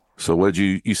So what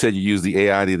you said you used the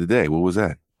AI the other day. What was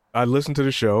that? I listened to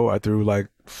the show. I threw like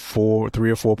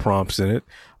 3 or 4 prompts in it.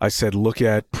 I said, look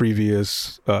at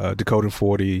previous Decoding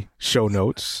 40 show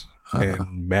notes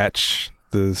and match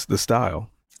the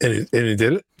style. And it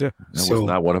did it? Yeah. That was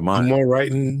not one of mine. More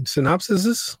writing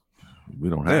synopsises? We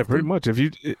don't have Yeah, pretty much. At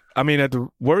the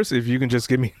worst, if you can just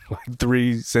give me like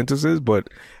 3 sentences,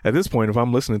 but at this point, if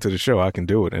I'm listening to the show, I can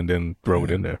do it and then throw it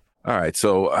in there. All right,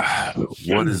 so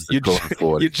what is the Decoding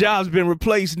 40? Your job's been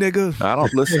replaced, nigga. I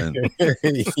don't listen.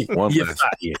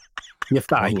 You're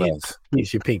fired.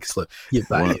 Here's your pink slip. You're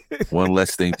fired. One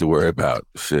less thing to worry about.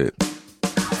 Shit.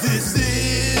 This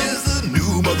is the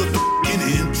new motherfucking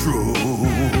intro.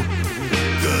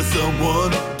 Cause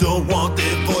someone don't want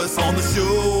their voice on the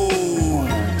show.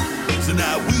 So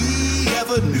now we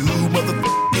have a new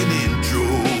motherfucking intro.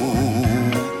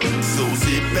 So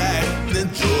sit back and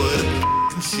enjoy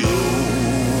the show.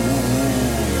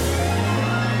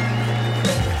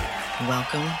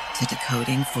 Welcome to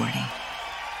Decoding 40.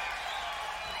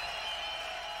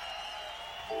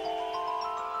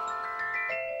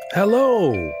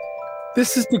 Hello,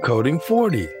 this is Decoding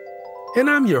 40, and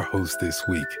I'm your host this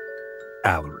week,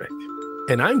 Alaric.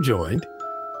 And I'm joined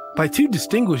by 2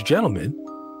 distinguished gentlemen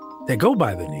that go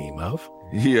by the name of...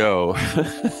 Yo.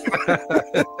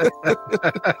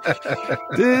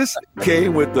 This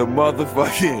came with the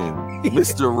motherfucking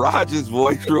Mr. Rogers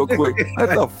voice real quick.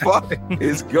 What the fuck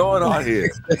is going on here?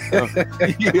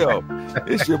 Yo,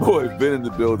 it's your boy Ben in the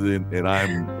building, and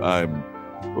I'm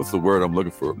what's the word I'm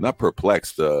looking for? Not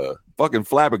perplexed, fucking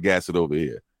flabbergasted over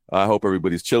here. I hope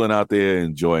everybody's chilling out there,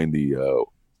 enjoying the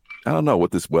I don't know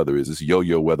what this weather is. This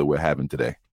yo-yo weather we're having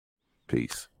today.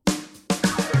 Peace.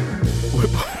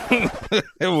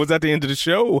 Was that the end of the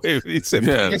show? He said,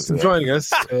 Thanks for joining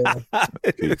us.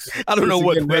 I don't know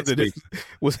what weather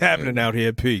was happening out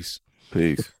here. Peace.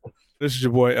 Peace. This is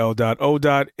your boy L. O.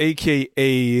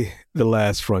 a.k.a. The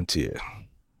Last Frontier.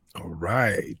 All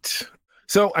right.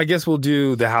 So I guess we'll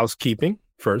do the housekeeping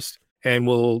first, and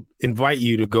we'll invite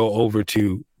you to go over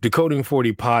to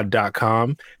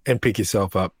decoding40pod.com and pick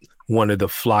yourself up one of the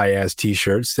fly-ass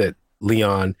t-shirts that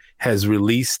Leon has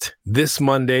released this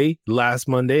Monday, last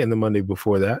Monday, and the Monday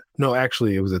before that. No,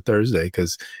 actually, it was a Thursday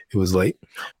because it was late,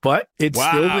 but it's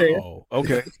still there.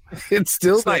 Okay. It's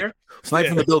still there. Snipe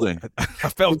from the building. I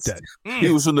felt that. He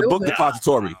was in the book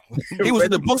depository. He was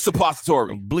in the book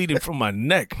depository. I'm bleeding from my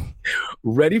neck.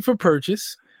 Ready for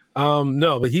purchase.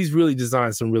 No, but he's really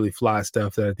designed some really fly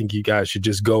stuff that I think you guys should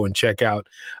just go and check out.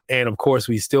 And of course,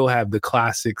 we still have the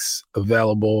classics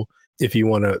available if you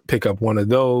want to pick up one of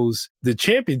those. The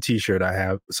champion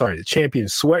the champion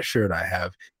sweatshirt I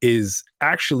have is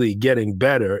actually getting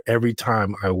better every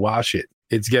time I wash it.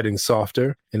 It's getting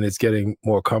softer and it's getting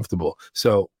more comfortable.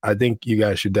 So I think you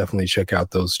guys should definitely check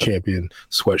out those champion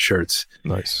sweatshirts.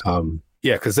 Nice.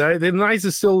 Yeah, because the nights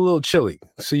is still a little chilly.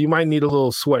 So you might need a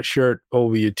little sweatshirt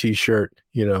over your t-shirt,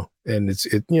 and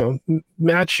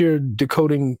match your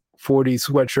Decoding 40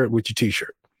 sweatshirt with your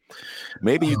t-shirt.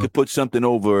 Maybe you could put something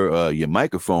over your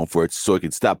microphone for it so it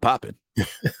can stop popping.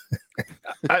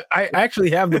 I actually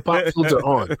have the pop filter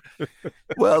on.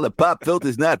 Well, the pop filter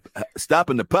is not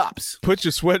stopping the pops. Put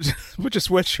your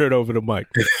sweatshirt over the mic.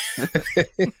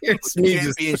 It's me.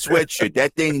 Champion sweatshirt.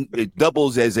 That thing it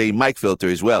doubles as a mic filter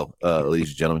as well, ladies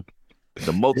and gentlemen.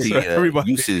 The multi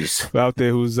uses out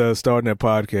there who's starting that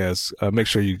podcast. Make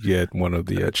sure you get one of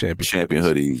the champion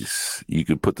hoodies. You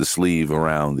could put the sleeve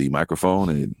around the microphone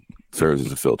and it serves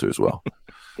as a filter as well.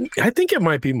 I think it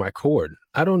might be my cord.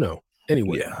 I don't know.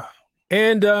 Anyway. Yeah.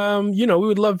 And, we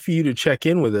would love for you to check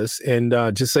in with us and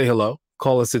just say hello.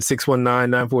 Call us at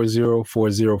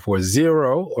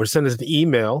 619-940-4040 or send us an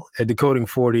email at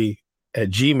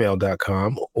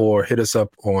decoding40@gmail.com or hit us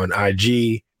up on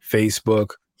IG,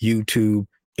 Facebook, YouTube,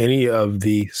 any of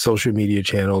the social media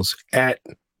channels at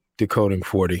Decoding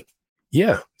 40.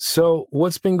 Yeah. So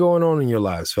what's been going on in your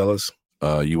lives, fellas?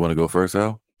 You want to go first,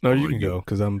 Al? No, you can go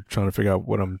because I'm trying to figure out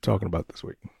what I'm talking about this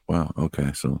week. Wow.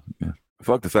 Okay. So, yeah.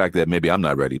 Fuck the fact that maybe I'm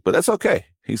not ready, but that's okay.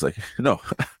 He's like, no.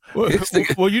 Well,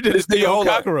 you did a Theo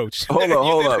cockroach.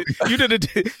 Hold up. You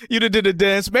did a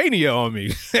dance mania on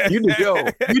me. You did.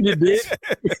 You did.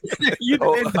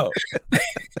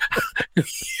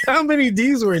 How many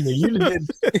D's were in there? You did.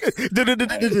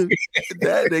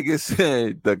 That nigga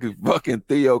said the fucking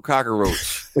Theo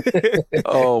cockroach.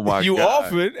 Oh my God. You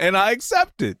offered and I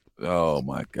accepted. Oh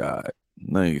my God.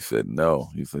 No, he said no.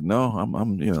 He said no. I'm.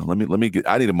 Let me get.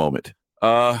 I need a moment.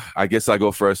 I guess I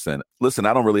go first then. Listen,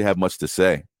 I don't really have much to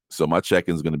say, so my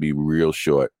check-in is going to be real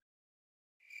short.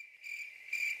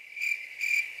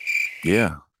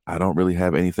 Yeah, I don't really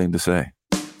have anything to say.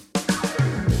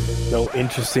 No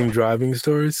interesting driving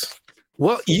stories.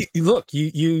 Well,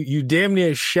 you damn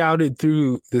near shouted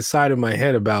through the side of my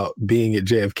head about being at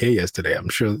JFK yesterday. I'm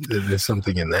sure there's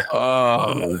something in that.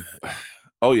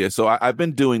 Oh yeah. So I've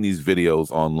been doing these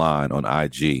videos online on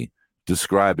IG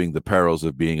describing the perils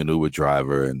of being an Uber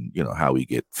driver and, you know, how we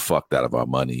get fucked out of our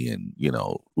money and, you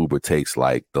know, Uber takes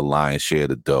like the lion's share of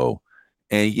the dough.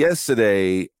 And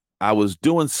yesterday I was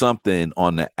doing something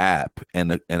on the app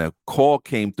and a call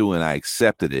came through and I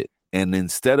accepted it. And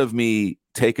instead of me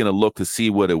taking a look to see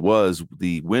what it was,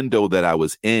 the window that I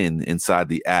was in inside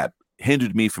the app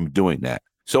hindered me from doing that.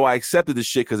 So I accepted the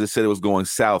shit because it said it was going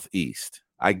southeast.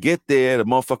 I get there, the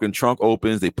motherfucking trunk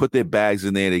opens, they put their bags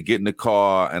in there, they get in the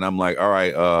car, and I'm like, all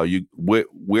right,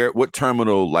 what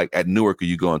terminal like at Newark are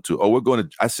you going to? Oh, we're going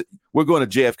to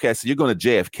JFK. I said, you're going to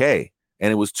JFK.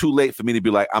 And it was too late for me to be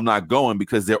like, I'm not going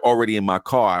because they're already in my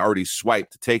car. I already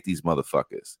swiped to take these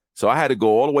motherfuckers. So I had to go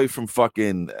all the way from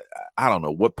fucking, I don't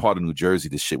know what part of New Jersey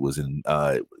this shit was in.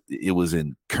 It was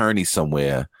in Kearney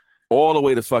somewhere, all the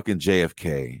way to fucking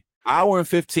JFK. Hour and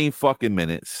 15 fucking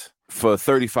minutes for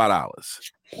 $35.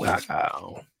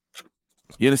 Wow.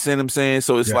 You understand what I'm saying?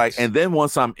 So it's Yes. like, and then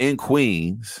once I'm in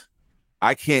Queens,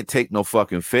 I can't take no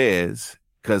fucking fares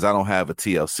because I don't have a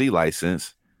TLC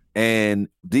license. And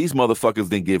these motherfuckers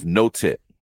didn't give no tip.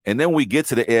 And then we get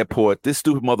to the airport. This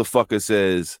stupid motherfucker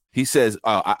says,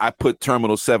 I put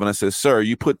Terminal 7. I said, sir,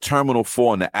 you put Terminal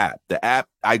 4 in the app. The app,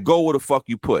 I go where the fuck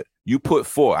you put. You put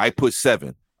 4. I put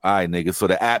 7. All right, nigga. So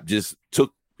the app just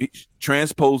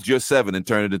transposed your 7 and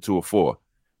turned it into a 4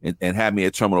 and had me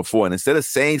at Terminal 4. And instead of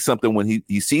saying something when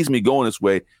he sees me going this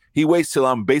way, he waits till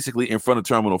I'm basically in front of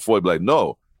Terminal 4. He'd be like,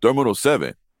 no, Terminal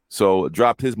 7. So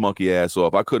dropped his monkey ass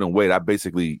off. I couldn't wait. I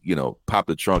basically, popped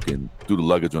the trunk and threw the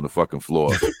luggage on the fucking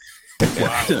floor.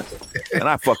 And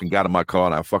I fucking got in my car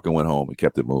and I fucking went home and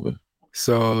kept it moving.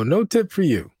 So no tip for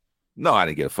you. No, I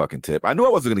didn't get a fucking tip. I knew I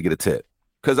wasn't going to get a tip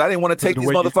because I didn't want to take these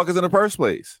motherfuckers in the first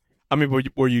place. I mean,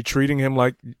 were you treating him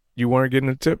like you weren't getting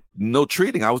a tip? No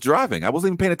treating. I was driving. I wasn't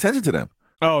even paying attention to them.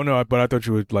 Oh, no, but I thought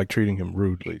you were like treating him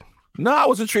rudely. No, I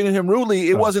wasn't treating him rudely.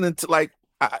 It wasn't until like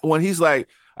when he's like,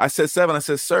 I said 7. I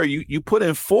said, sir, you put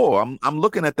in 4. I'm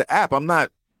looking at the app. I'm not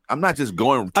just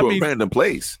going to a random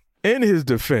place. In his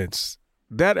defense,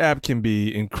 that app can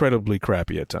be incredibly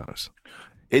crappy at times.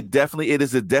 It could be a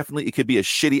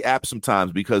shitty app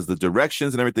sometimes because the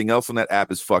directions and everything else on that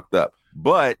app is fucked up.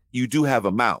 But you do have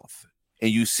a mouth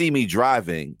and you see me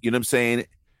driving, you know what I'm saying?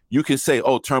 You can say,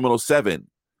 oh, Terminal 7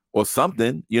 or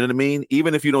something, you know what I mean?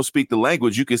 Even if you don't speak the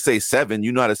language, you can say 7,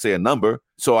 you know how to say a number.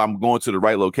 So I'm going to the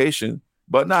right location.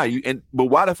 But but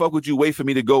why the fuck would you wait for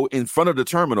me to go in front of the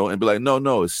terminal and be like,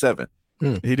 no, it's 7?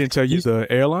 He didn't tell you the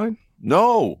airline?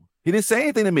 No, he didn't say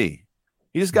anything to me.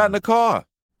 He just got in the car,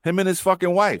 him and his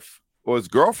fucking wife or his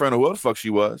girlfriend or whoever the fuck she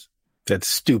was. That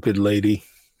stupid lady.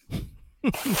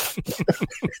 Whoever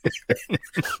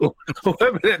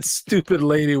that stupid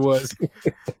lady was.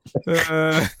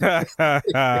 Yeah,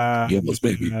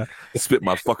 baby. Spit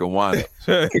my fucking wine.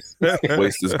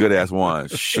 Waste this good ass wine.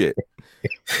 Shit.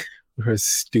 Her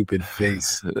stupid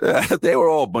face. They were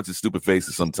all a bunch of stupid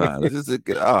faces sometimes.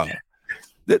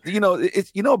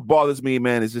 What bothers me,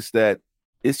 man, is just that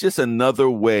it's just another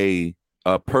way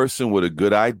a person with a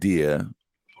good idea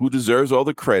who deserves all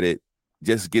the credit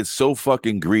just gets so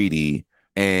fucking greedy,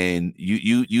 and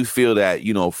you feel that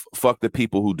fuck the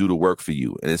people who do the work for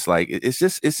you, and it's like it's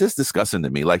just disgusting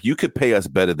to me. Like, you could pay us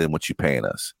better than what you're paying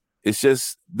us. It's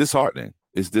just disheartening.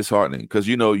 It's disheartening because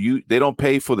they don't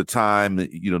pay for the time,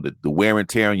 the wear and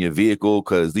tear on your vehicle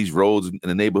because these roads in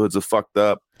the neighborhoods are fucked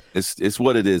up. It's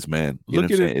what it is, man. Look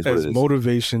at it as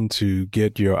motivation to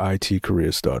get your IT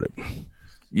career started.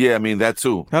 Yeah, I mean that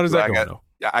too. How does that go?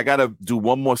 I got to do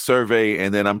one more survey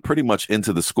and then I'm pretty much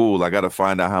into the school. I got to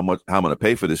find out how I'm going to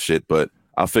pay for this shit, but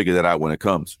I'll figure that out when it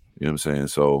comes. You know what I'm saying?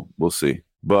 So we'll see.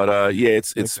 But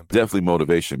it's definitely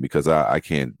motivation because I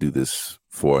can't do this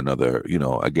for another,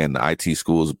 again, the IT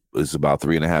school is about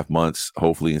 3.5 months.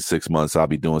 Hopefully in 6 months, I'll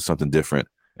be doing something different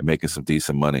and making some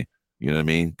decent money. You know what I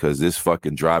mean? Because this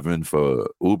fucking driving for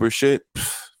Uber shit,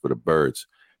 for the birds.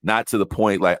 Not to the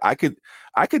point, like I could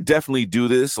definitely do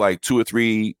this like 2 or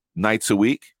 3 nights a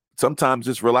week. Sometimes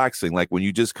it's relaxing. Like when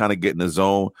you just kind of get in the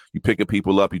zone, you picking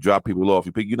people up, you drop people off,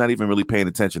 you're not even really paying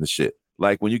attention to shit.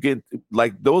 Like when you get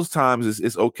like those times,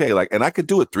 it's okay. Like, and I could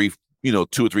do it 2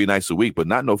 or 3 nights a week, but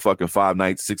not no fucking 5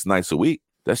 nights, 6 nights a week.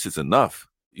 That's just enough.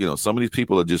 Some of these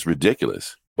people are just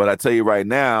ridiculous. But I tell you right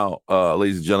now,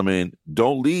 ladies and gentlemen,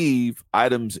 don't leave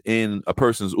items in a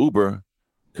person's Uber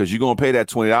because you're going to pay that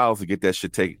 $20 to get that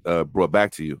shit brought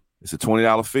back to you. It's a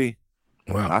 $20 fee.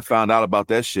 Wow. I found out about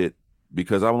that shit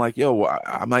because I'm like, yo,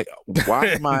 I'm like, why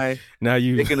am I now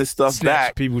you taking this stuff snatch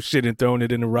back? people's shit and throwing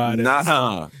it in the ride.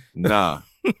 Nah.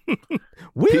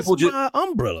 Where's People my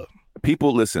umbrella?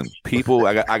 People, listen. People,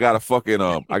 I got a fucking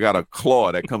I got a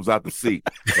claw that comes out the seat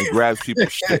and grabs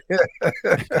people's shit.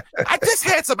 I just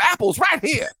had some apples right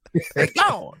here. They're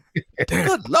gone.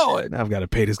 Good Lord. Now I've got to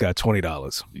pay this guy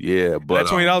 $20. Yeah, but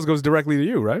That $20 goes directly to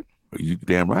you, right? you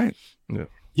damn right. Yeah.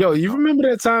 Yo, you remember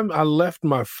that time I left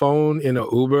my phone in an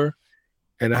Uber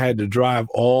and I had to drive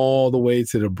all the way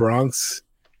to the Bronx?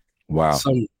 Wow.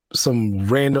 Some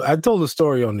random. I told the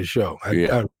story on the show.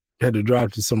 I had to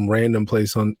drive to some random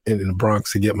place in the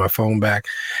Bronx to get my phone back,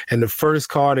 and the first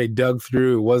car they dug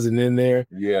through, it wasn't in there.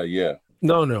 Yeah.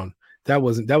 No, that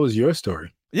wasn't. That was your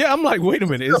story. Yeah, I'm like, wait a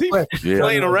minute, is he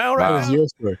playing around right That now? was your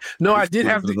story. No, I did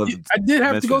have to. I did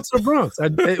have to go to the Bronx.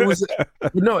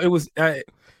 It was.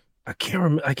 I can't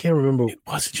remember. It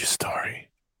wasn't your story.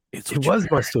 It was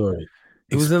my story.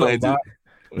 It was in a lot.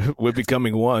 We're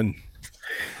becoming one.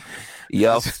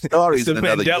 Yo, story's It's the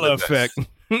another Mandela universe. effect.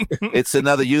 It's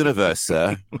another universe,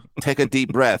 sir. Take a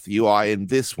deep breath. You are in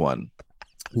this one.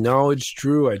 No, it's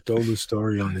true. I told the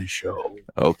story on this show.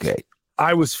 Okay.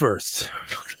 I was first.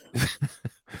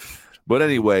 But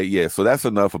anyway, yeah, so that's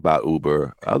enough about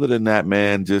Uber. Other than that,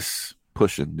 man, just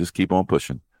pushing. Just keep on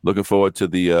pushing. Looking forward to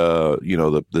the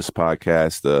this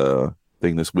podcast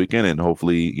thing this weekend, and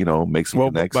hopefully, make some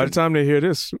connections. By the time they hear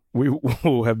this, we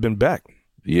will have been back.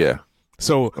 Yeah.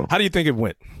 So how do you think it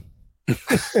went?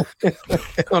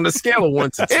 On a scale of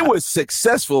 1 to 10. It was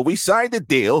successful. We signed a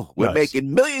deal. We're Nice.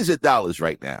 making millions of dollars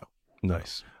right now.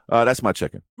 Nice. That's my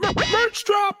check-in. Merch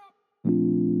drop.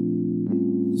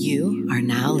 You are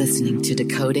now listening to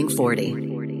Decoding 40.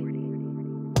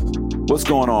 What's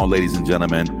going on, ladies and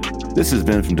gentlemen? This has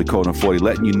been from Decoding 40,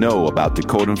 letting you know about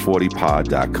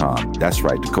Decoding40pod.com. That's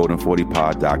right,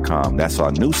 Decoding40pod.com. That's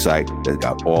our new site that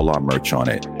got all our merch on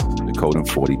it.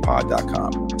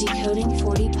 Decoding40pod.com.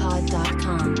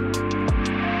 Decoding40pod.com.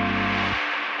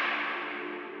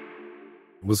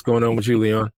 What's going on with you,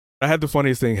 Leon? I had the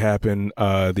funniest thing happen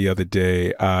the other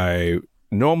day. I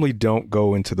normally don't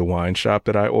go into the wine shop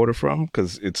that I order from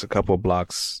because it's a couple of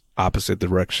blocks opposite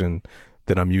direction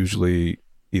that I'm usually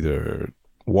either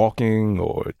walking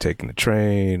or taking the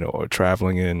train or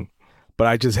traveling in. But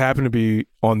I just happened to be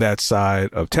on that side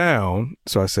of town.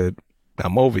 So I said,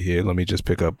 I'm over here. Let me just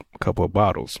pick up a couple of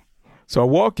bottles. So I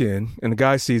walk in and the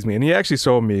guy sees me, and he actually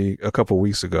saw me a couple of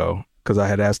weeks ago because I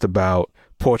had asked about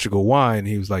Portugal wine.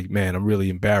 He was like, man, I'm really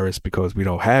embarrassed because we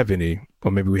don't have any,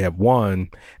 or maybe we have one,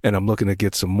 and I'm looking to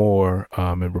get some more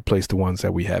and replace the ones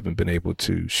that we haven't been able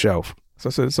to shelf. So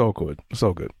I said, it's all good. It's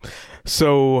all good.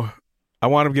 So I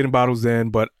wound up getting bottles then,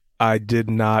 but I did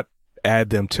not add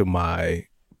them to my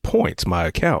points, my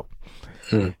account.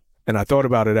 And I thought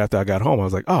about it after I got home. I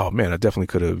was like, oh man, I definitely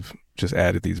could have just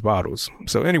added these bottles.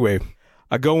 So anyway,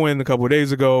 I go in a couple of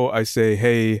days ago. I say,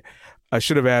 hey, I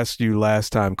should have asked you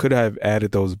last time, could I have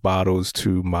added those bottles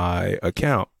to my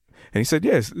account? And he said,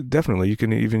 yes, definitely. You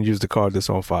can even use the card that's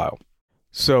on file.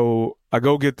 So I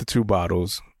go get the 2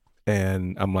 bottles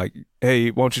and I'm like,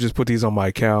 hey, why don't you just put these on my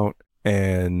account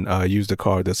and use the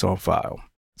card that's on file?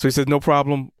 So he said, no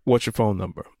problem. What's your phone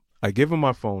number? I give him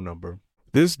my phone number.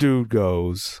 This dude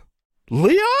goes,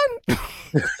 Leon?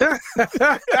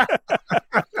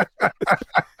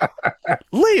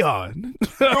 Leon.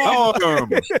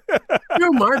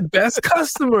 You're my best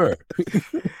customer.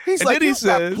 He's And like, then he you got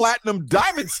says- platinum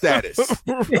diamond status.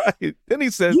 Right. Then he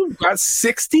says, You've got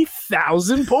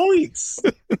 60,000 points.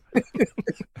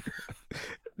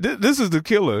 this is the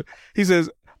killer. He says,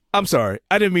 I'm sorry.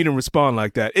 I didn't mean to respond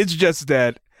like that. It's just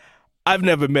that I've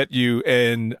never met you,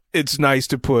 and it's nice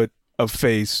to put a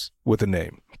face with a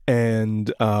name.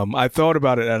 And I thought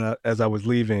about it as I was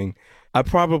leaving. I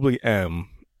probably am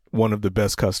one of the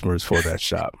best customers for that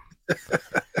shop.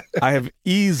 I have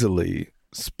easily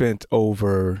spent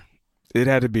it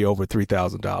had to be over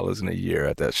 $3,000 in a year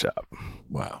at that shop.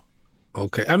 Wow.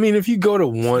 Okay. I mean, if you go to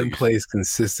one place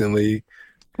consistently,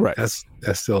 Right. that's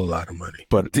still a lot of money.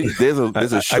 But There's a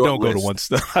I short don't go to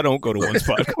list. one I don't go to one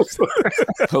spot.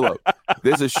 Hold up.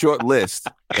 There's a short list,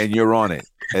 and you're on it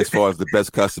as far as the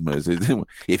best customers.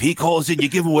 If he calls in, you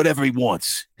give him whatever he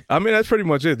wants. I mean, that's pretty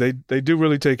much it. They do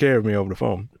really take care of me over the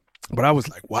phone. But I was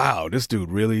like, wow, this dude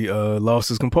really lost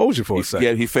his composure for a second.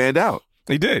 Yeah, he fanned out.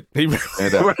 He did. He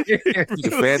Fanned out. He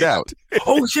fanned out.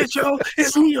 Oh shit, yo,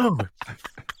 it's Leon.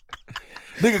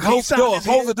 Nigga, close the door.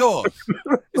 Close the door.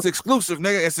 It's exclusive,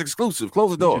 nigga. It's exclusive.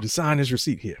 Close the door. to sign his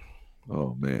receipt here.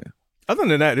 Oh man. Other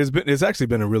than that, it's actually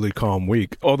been a really calm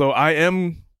week. Although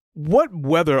what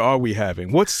weather are we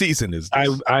having? What season is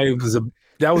this?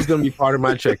 That was going to be part of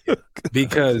my check-in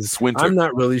because Winter. I'm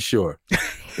not really sure.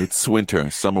 It's winter,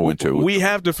 summer, winter. We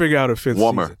have to figure out a fifth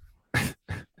Warmer.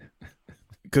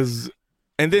 Because,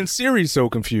 and then Siri's so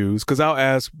confused because I'll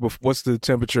ask, what's the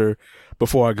temperature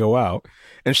before I go out?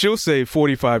 And she'll say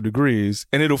 45 degrees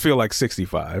and it'll feel like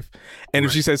 65. And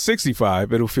if she says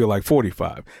 65, it'll feel like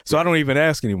 45. So I don't even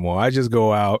ask anymore. I just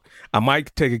go out. I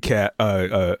might take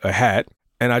a hat.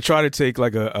 And I try to take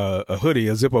like a hoodie,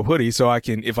 a zip up hoodie, so I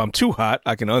can, if I'm too hot,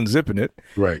 I can unzipping it.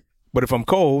 Right. But if I'm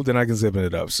cold, then I can zip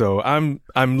it up. So I'm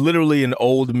literally an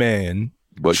old man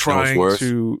But trying worse?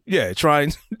 to Figure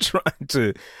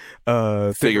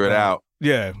it out.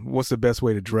 Yeah, what's the best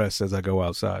way to dress as I go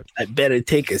outside? I better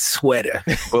take a sweater.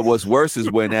 But what's worse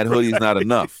is when that hoodie's not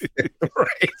enough.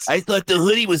 Right. I thought the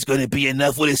hoodie was going to be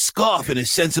enough with a scarf and a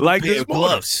sensible Like pair this of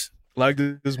gloves. Like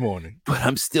this morning. But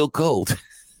I'm still cold.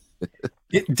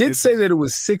 It did say that it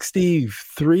was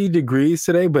 63 degrees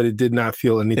today, but it did not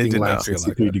feel anything did like not feel like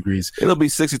 63 that. degrees. It'll be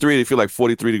 63. They feel like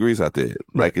 43 degrees out there.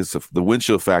 Like the wind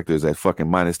chill factor is at fucking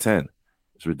 -10.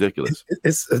 It's ridiculous.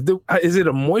 Is it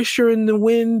a moisture in the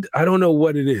wind? I don't know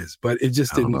what it is, but it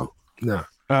just I don't didn't. know. No.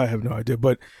 I have no idea.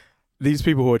 But these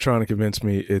people who are trying to convince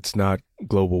me it's not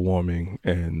global warming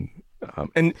and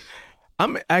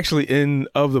I'm actually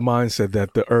of the mindset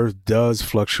that the Earth does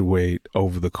fluctuate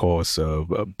over the course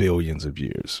of billions of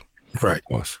years. Right.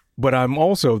 But I'm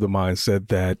also of the mindset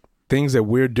that things that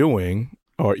we're doing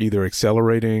are either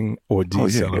accelerating or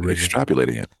decelerating.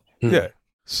 Extrapolating it. Yeah.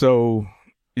 So,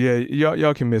 yeah,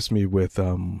 y'all can miss me with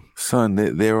Son,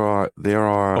 there are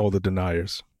all the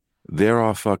deniers. there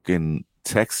are fucking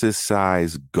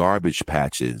Texas-sized garbage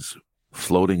patches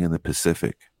floating in the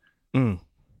Pacific. Mm.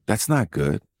 That's not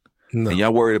good. No. And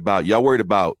y'all worried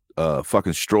about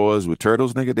fucking straws with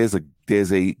turtles, nigga.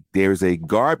 There's a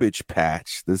garbage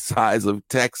patch the size of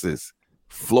Texas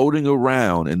floating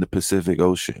around in the Pacific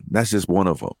Ocean. That's just one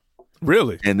of them.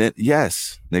 Really? And then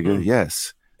yes, nigga,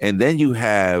 yes. And then you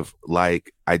have,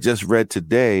 like, I just read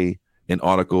today an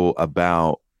article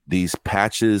about these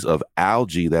patches of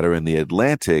algae that are in the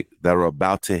Atlantic that are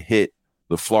about to hit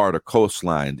the Florida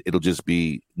coastline. It'll just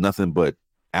be nothing but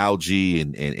algae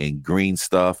and green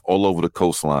stuff all over the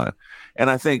coastline. And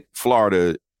I think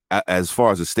Florida, as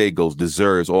far as the state goes,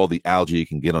 deserves all the algae you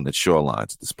can get on its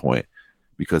shorelines at this point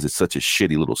because it's such a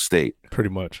shitty little state. Pretty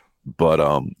much.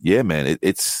 But yeah, man,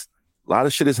 it's a lot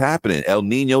of shit is happening. El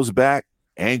Nino's back,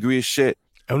 angry as shit.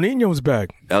 El Nino's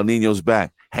back. El Nino's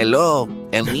back. Hello,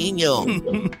 El Niño.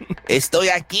 Estoy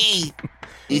aquí.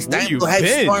 It's Where time you to have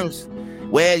been? storms.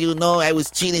 Well, you know, I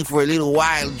was chilling for a little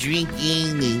while,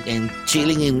 drinking and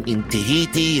chilling in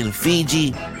Tahiti and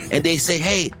Fiji. And they say,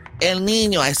 hey, El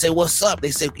Nino. I said, what's up?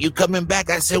 They said, you coming back?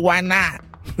 I said, why not?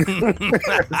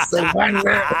 I said, why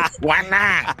not? Why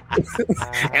not?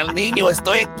 El Nino,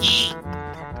 estoy aquí.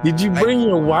 Did you bring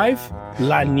your wife,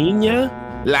 La Nina?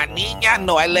 La Niña,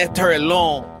 no, I left her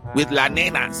alone with La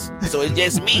Nenas. So it's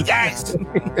just me, guys.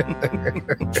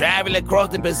 Traveling across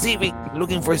the Pacific,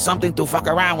 looking for something to fuck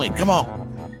around with. Come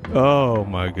on. Oh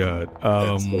my God.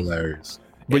 That's hilarious.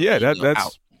 But yeah,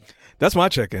 Out. that's my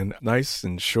check-in. Nice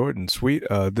and short and sweet.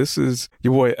 This is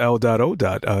your boy L.O.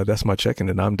 That's my check-in,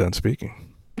 and I'm done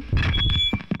speaking.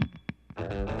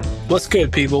 What's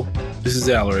good, people? This is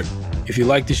Alaric. If you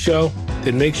like the show,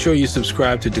 then make sure you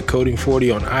subscribe to Decoding 40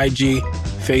 on IG,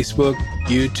 Facebook,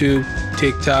 YouTube,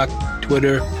 TikTok,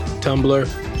 Twitter, Tumblr,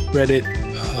 Reddit,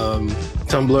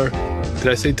 Tumblr.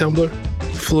 Did I say Tumblr?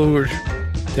 Fluid.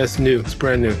 That's new. It's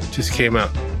brand new. Just came out.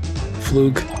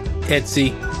 Fluke,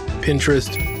 Etsy,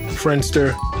 Pinterest,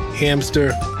 Friendster,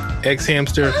 Hamster,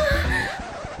 X-Hamster.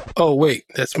 Oh, wait.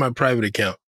 That's my private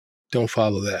account. Don't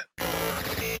follow that.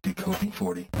 Decoding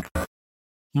 40.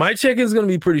 My check-in is going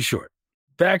to be pretty short.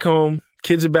 Back home,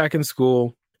 kids are back in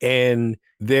school, and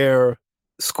their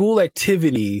school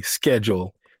activity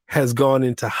schedule has gone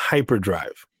into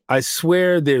hyperdrive. I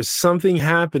swear there's something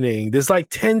happening. There's like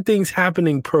 10 things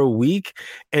happening per week,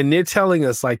 and they're telling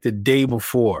us like the day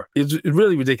before. It's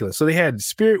really ridiculous. So they had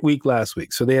Spirit Week last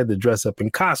week. So they had to dress up in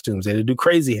costumes. They had to do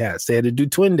crazy hats. They had to do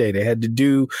Twin Day. They had to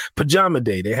do Pajama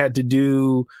Day. They had to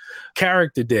do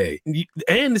Character Day.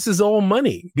 And this is all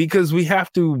money because we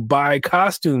have to buy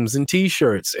costumes and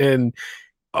T-shirts and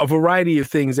a variety of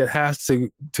things that has to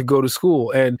go to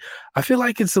school. And I feel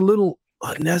like it's a little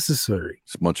unnecessary.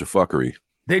 It's a bunch of fuckery.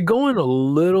 They're going a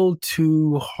little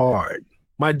too hard.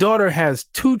 My daughter has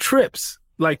 2 trips,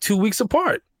 like 2 weeks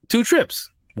apart. 2 trips.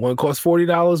 One costs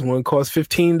 $40, one costs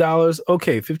 $15.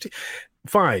 Okay, $15.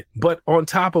 Fine. But on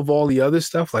top of all the other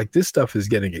stuff, like this stuff is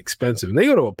getting expensive. And they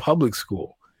go to a public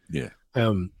school. Yeah.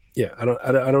 Yeah,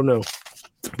 I don't know.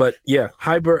 But yeah,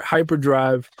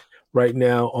 hyperdrive. right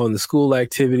now on the school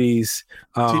activities.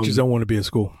 Teachers don't want to be in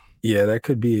school. Yeah, that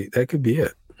could be it. That could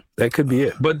be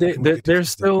it. But they're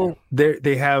still there.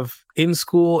 They have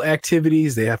in-school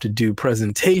activities. They have to do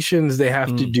presentations. They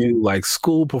have to do like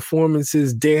school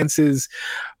performances, dances.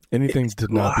 Anything to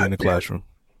not be in the classroom.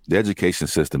 The education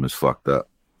system is fucked up.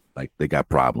 Like they got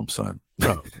problems, son.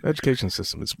 No, education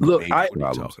system is Look, what are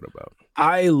you talking about?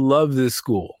 I love this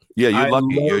school. Yeah, you're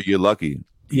lucky. You're lucky.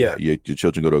 Yeah. Your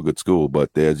children go to a good school,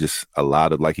 but there's just a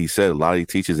lot of, like he said, a lot of these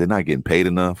teachers, they're not getting paid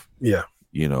enough. Yeah.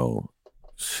 You know,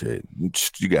 shit.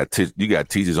 You got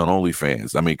teachers on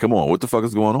OnlyFans. I mean, come on, what the fuck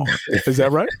is going on? Is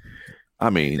that right? I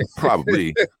mean,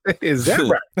 probably. Is that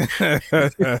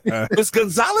right? Miss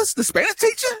Gonzalez, the Spanish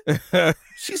teacher?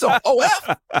 She's on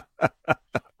OF.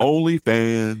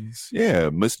 OnlyFans. Yeah,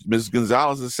 Miss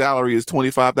Gonzalez's salary is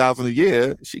 $25,000 a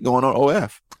year. She going on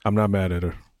OF. I'm not mad at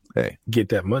her. Hey, get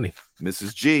that money.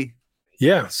 Mrs. G.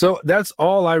 Yeah, so that's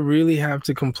all I really have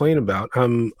to complain about.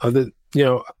 I'm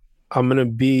gonna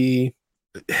be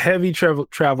heavy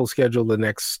travel schedule the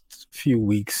next few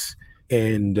weeks,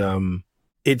 and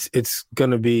it's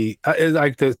gonna be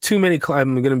like the too many.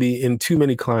 I'm gonna be in too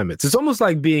many climates. It's almost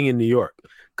like being in New York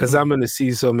because I'm gonna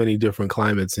see so many different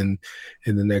climates in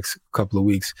the next couple of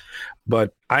weeks.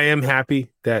 But I am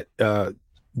happy that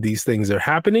these things are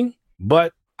happening.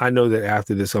 But I know that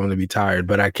after this, I'm going to be tired,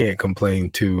 but I can't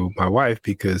complain to my wife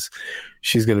because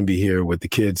she's going to be here with the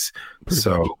kids.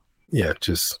 So, yeah,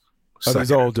 just. Are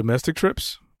these all domestic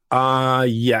trips?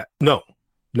 Yeah. No.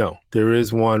 There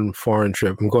is one foreign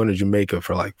trip. I'm going to Jamaica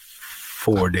for like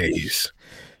 4 days.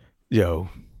 Yo,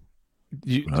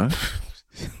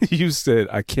 you said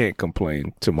I can't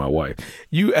complain to my wife.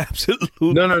 You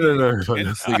absolutely no. And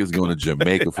this nigga's going to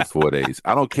Jamaica for 4 days.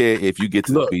 I don't care if you get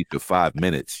to the beach for 5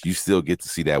 minutes. You still get to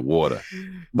see that water.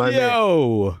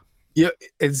 Yeah,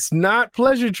 it's not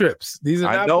pleasure trips. These are.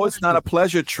 I know it's not a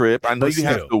pleasure trip. I know you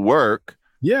have to work.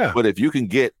 Yeah, but if you can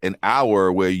get an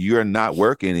hour where you're not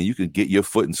working and you can get your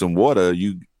foot in some water,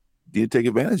 you need to take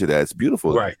advantage of that. It's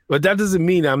beautiful, right? But that doesn't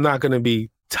mean I'm not going to be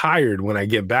tired when I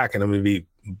get back, and I'm going to be.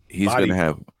 He's gonna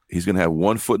have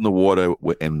 1 foot in the water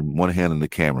and 1 hand in the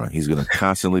camera. He's gonna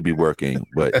constantly be working,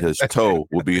 but his toe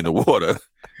will be in the water,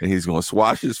 and he's gonna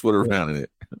swash his foot around in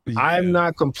it. I'm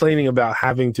not complaining about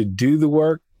having to do the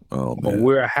work, but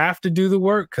where I have to do the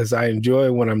work because I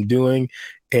enjoy what I'm doing,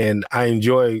 and I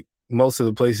enjoy most of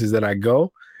the places that I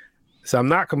go. So I'm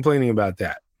not complaining about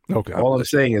that. Okay. All I'm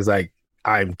saying is like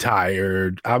I'm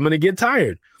tired. I'm gonna get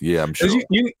tired. Yeah, I'm sure.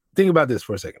 You think about this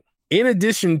for a second. In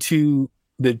addition to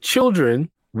the children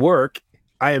work,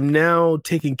 I am now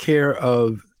taking care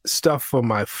of stuff for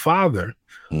my father.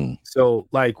 So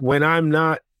like when I'm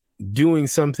not doing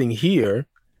something here,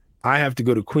 I have to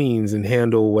go to Queens and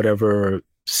handle whatever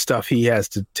stuff he has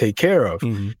to take care of.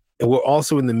 And we're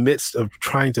also in the midst of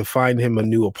trying to find him a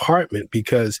new apartment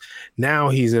because now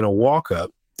he's in a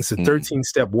walk-up. It's a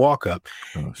 13-step walk-up.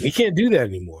 He can't do that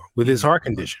anymore with his heart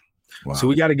condition. Wow. So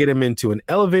we got to get him into an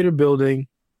elevator building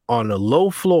on a low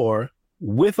floor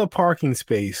with a parking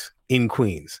space in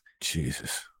Queens.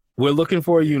 Jesus. We're looking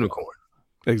for a unicorn.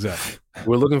 Exactly.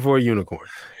 We're looking for a unicorn.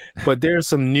 But there's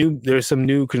some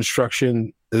new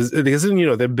construction because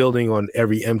they're building on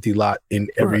every empty lot in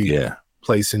every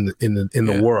place in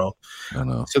the world. I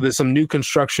know. So there's some new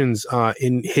constructions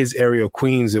in his area of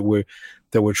Queens that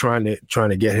we're trying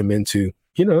to get him into.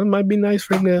 You know, it might be nice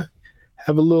for him to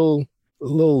have a little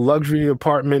luxury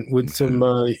apartment with some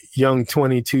young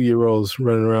 22-year-olds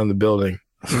running around the building.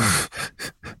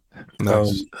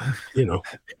 Nice.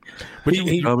 But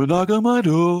come and knock on my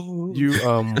door. You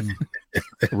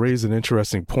raise an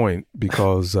interesting point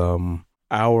because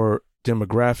our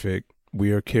demographic,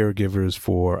 we are caregivers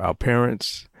for our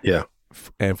parents,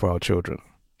 and for our children,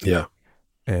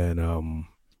 and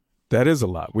that is a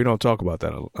lot. We don't talk about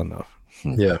that enough.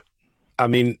 Yeah, I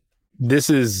mean, this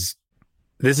is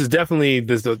definitely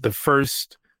the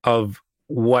first of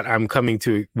what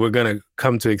we're going to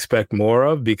come to expect more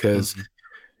of because,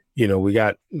 we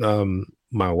got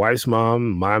my wife's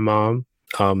mom, my mom.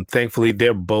 Thankfully,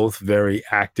 they're both very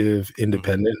active,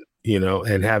 independent,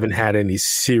 and haven't had any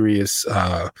serious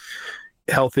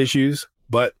health issues.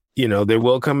 But, there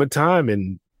will come a time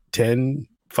in 10,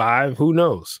 5, who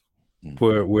knows,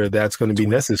 where that's going to be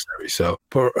necessary. So,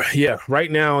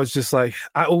 right now it's just like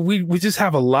we just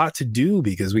have a lot to do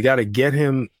because we got to get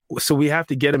him. So we have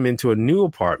to get him into a new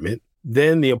apartment.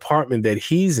 Then the apartment that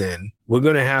he's in, we're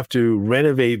going to have to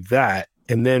renovate that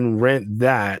and then rent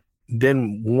that.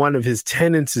 Then one of his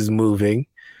tenants is moving.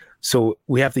 So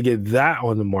we have to get that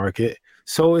on the market.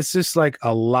 So it's just like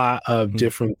a lot of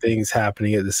different things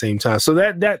happening at the same time. So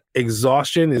that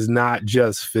exhaustion is not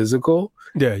just physical.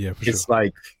 Yeah, for It's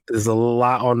like there's a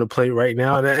lot on the plate right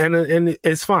now, and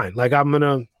it's fine. Like I'm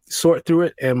gonna sort through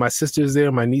it, and my sister's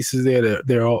there, my niece is there.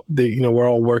 They're all, we're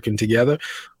all working together,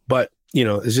 but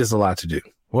it's just a lot to do.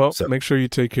 Well, So- make sure you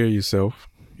take care of yourself.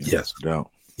 Yes, No.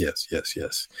 yes.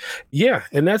 Yeah,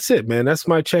 and that's it, man. That's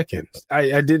my check-in.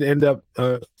 I did end up,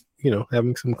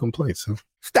 having some complaints. So.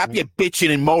 Stop your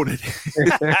bitching and moaning.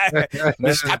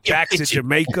 Mr. Back to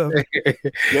Jamaica.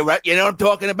 You're right. You know what I'm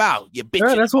talking about. You bitching.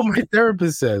 Yeah, that's what my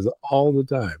therapist says all the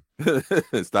time.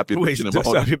 Stop your Wait, bitching and stop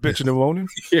moaning. your bitching and moaning?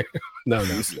 No.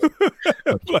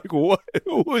 Like what?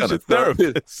 Who is Kind your of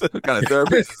therapist? therapist? What kind of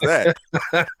therapist is that?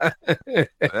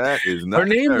 That is not. Her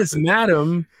name is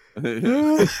Madam.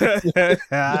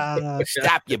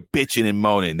 Stop your bitching and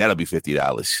moaning. That'll be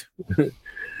 $50.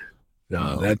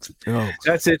 No, Oh.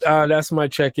 that's it. That's my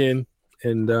check-in,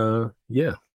 and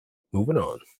moving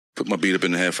on. Put my beat up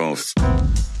in the headphones.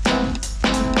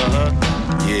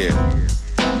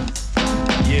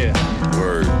 Yeah.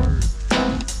 Word.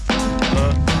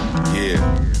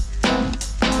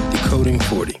 Yeah. Decoding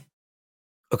 40.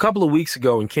 A couple of weeks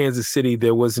ago in Kansas City,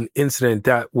 there was an incident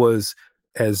that was,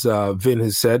 as Vin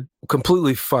has said,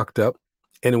 completely fucked up,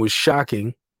 and it was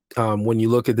shocking when you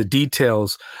look at the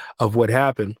details of what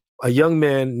happened. A young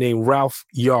man named Ralph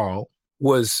Yarl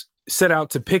was set out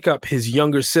to pick up his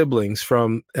younger siblings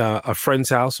from a friend's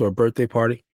house or a birthday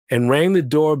party and rang the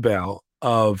doorbell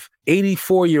of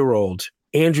 84-year-old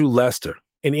Andrew Lester.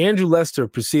 And Andrew Lester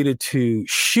proceeded to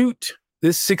shoot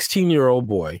this 16-year-old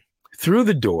boy through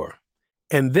the door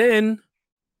and then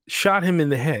shot him in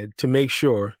the head to make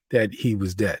sure that he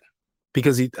was dead.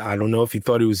 Because I don't know if he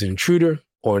thought he was an intruder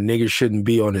or nigger shouldn't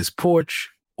be on his porch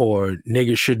or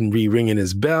nigger shouldn't be ringing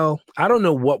his bell. I don't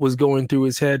know what was going through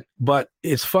his head, but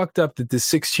it's fucked up that this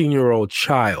 16-year-old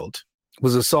child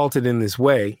was assaulted in this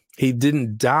way. He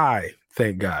didn't die,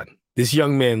 thank God. This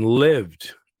young man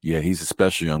lived. Yeah, he's a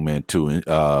special young man too.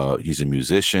 He's a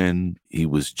musician. He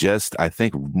was just, I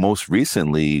think, most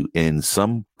recently in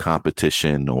some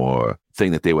competition or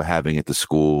thing that they were having at the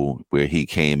school where he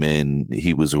came in.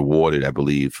 He was awarded, I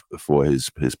believe, for his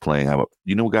playing.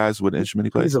 You know, guys, what instrument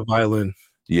he plays? He's a violin.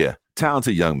 Yeah,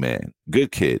 talented young man,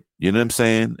 good kid. You know what I'm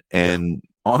saying? And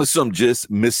on some just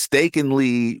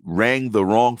mistakenly rang the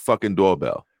wrong fucking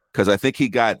doorbell because I think he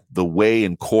got the way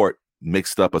in court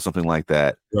mixed up or something like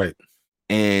that. Right.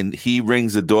 And he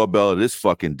rings the doorbell of this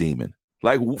fucking demon.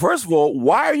 Like, first of all,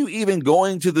 why are you even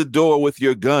going to the door with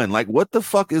your gun? Like, what the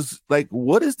fuck is, like,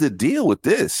 what is the deal with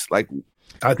this? Like,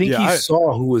 I think he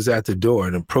saw who was at the door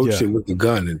and approached it with the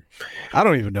gun. And I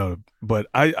don't even know, but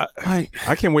I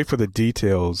can't wait for the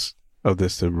details of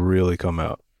this to really come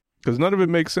out because none of it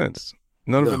makes sense.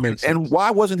 None of it makes sense. And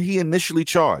why wasn't he initially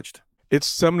charged? It's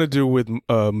something to do with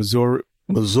Missouri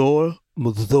law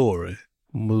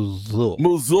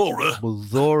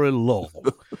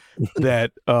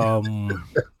that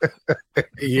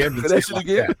yeah, That shit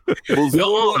again?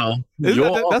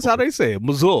 that's how they say it.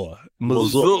 Missouri.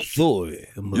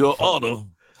 Your Honor,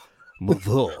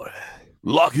 Missouri.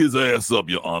 lock his ass up,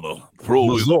 Your Honor. Throw away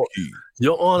the Missouri. key.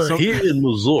 Your Honor, here in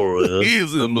Missouri.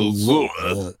 He's in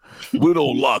Missouri. We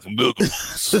don't lock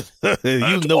niggas. You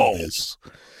At know all. this.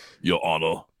 Your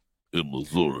Honor, in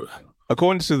Missouri.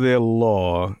 According to their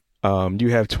law, you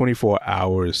have 24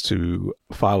 hours to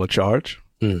file a charge,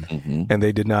 Mm-hmm. and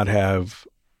they did not have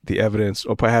the evidence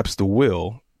or perhaps the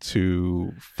will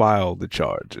to file the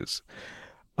charges.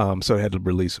 So they had to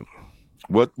release him.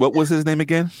 What was his name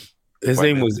again? His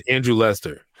name was Andrew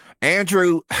Lester.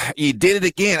 Andrew, you did it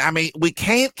again. I mean, we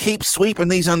can't keep sweeping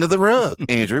these under the rug,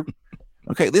 Andrew.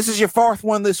 Okay, this is your fourth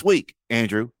one this week,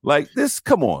 Andrew. Like this,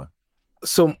 come on.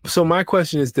 So my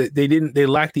question is that they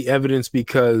lacked the evidence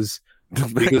because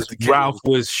Ralph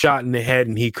was shot in the head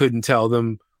and he couldn't tell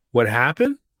them what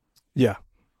happened. Yeah.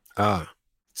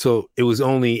 So it was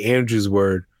only Andrew's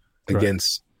word Right.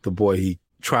 against the boy he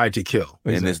tried to kill.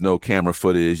 And there's no camera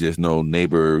footage. There's no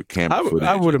neighbor camera footage.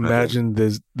 I would imagine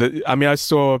I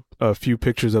saw a few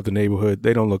pictures of the neighborhood.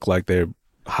 They don't look like they're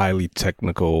highly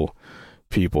technical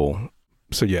people.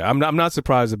 So yeah, I'm not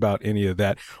surprised about any of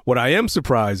that. What I am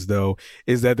surprised though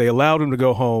is that they allowed him to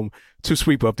go home to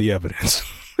sweep up the evidence.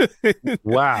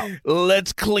 Wow.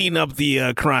 Let's clean up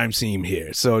the crime scene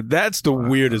here. So that's the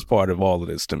weirdest part of all of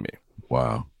this to me.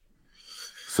 Wow.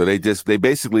 So they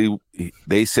basically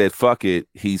said, fuck it.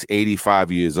 He's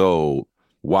 85 years old.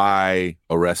 Why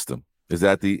arrest him? Is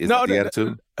that the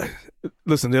attitude?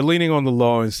 Listen, they're leaning on the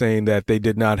law and saying that they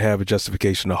did not have a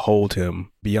justification to hold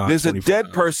him beyond. There's a 24 dead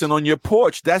hours. person on your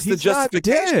porch. That's the He's not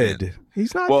justification. dead.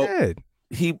 He's not Well, dead.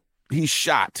 He's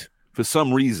shot for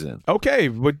some reason. Okay,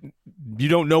 but you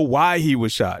don't know why he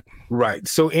was shot. Right.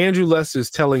 So Andrew Lester's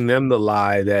telling them the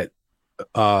lie that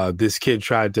this kid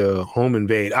tried to home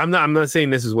invade. I'm not saying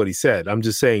this is what he said. I'm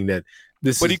just saying that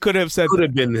But he could have said could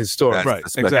have been his story. That's Right, the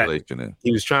speculation.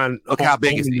 He was trying Look how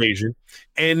big is he? invasion,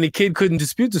 and the kid couldn't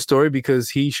dispute the story because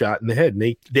he shot in the head. And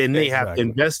they have to Exactly.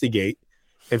 investigate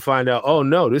and find out, oh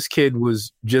no, this kid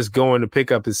was just going to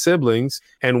pick up his siblings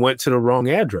and went to the wrong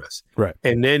address. Right.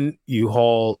 And then you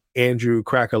haul Andrew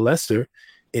Cracker Lester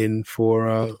in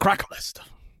for Cracker Lester.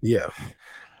 yeah.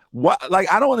 What?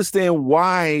 Like, I don't understand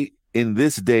why in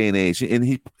this day and age.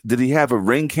 And did he have a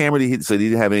ring camera? So he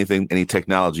didn't have any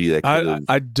technology that could.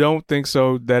 I don't think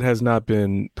so. That has not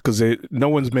been because no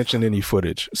one's mentioned any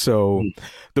footage. So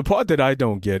the part that I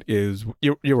don't get is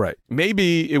you're right.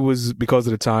 Maybe it was because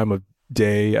of the time of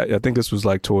day. I think this was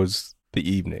like towards the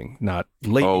evening, not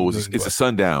late. It's a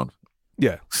sundown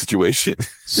yeah situation.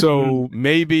 So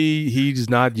maybe he's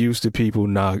not used to people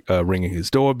not ringing his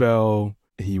doorbell.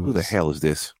 Who the hell is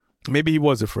this? Maybe he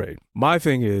was afraid. My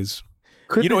thing is,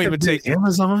 Couldn't you don't it have even been take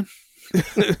Amazon.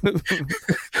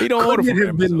 he don't order Couldn't it from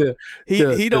have been Amazon.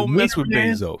 He don't the mess with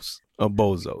middleman? Bezos or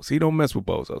Bozos. He don't mess with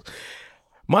Bozos.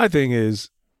 My thing is,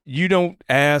 you don't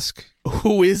ask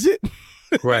who is it.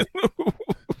 Right.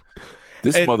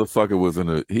 This And-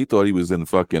 motherfucker he thought he was in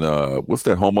fucking what's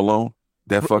that, Home Alone?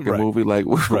 That fucking Right. movie, like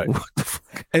Right. what the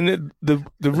fuck? And the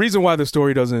reason why the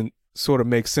story doesn't sort of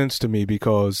make sense to me,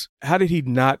 because how did he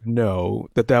not know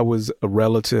that was a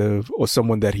relative or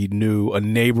someone that he knew, a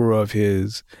neighbor of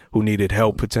his who needed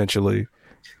help potentially?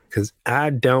 Because I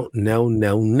don't know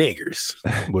no niggers.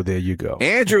 Well, there you go.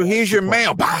 Andrew, here's your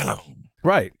mail. Bam.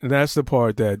 Right. And that's the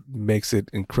part that makes it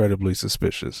incredibly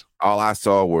suspicious. All I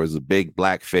saw was a big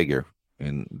black figure,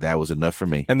 and that was enough for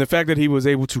me. And the fact that he was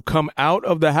able to come out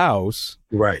of the house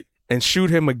Right. and shoot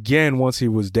him again once he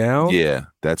was down. Yeah,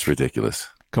 that's ridiculous.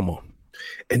 Come on.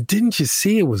 And didn't you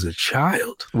see it was a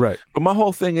child? Right. But my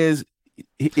whole thing is,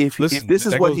 if Listen, this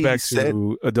is that what goes he back said,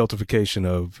 to adultification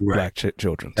of Right. black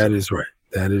children. That is right.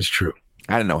 That is true.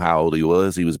 I didn't know how old he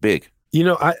was. He was big. You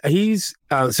know, he's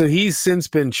since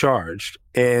been charged,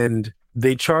 and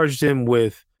they charged him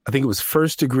with, I think it was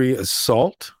first degree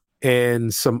assault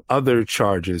and some other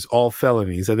charges, all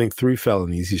felonies. I think 3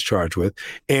 felonies he's charged with.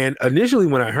 And initially,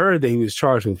 when I heard that he was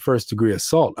charged with first degree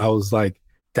assault, I was like,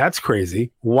 that's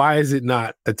crazy. Why is it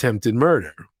not attempted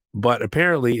murder? But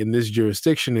apparently, in this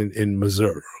jurisdiction in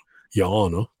Missouri, Your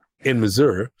Honor, in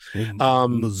Missouri,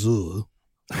 Missouri.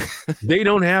 they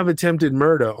don't have attempted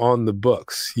murder on the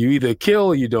books. You either kill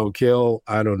or you don't kill.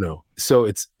 I don't know. So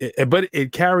but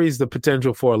it carries the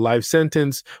potential for a life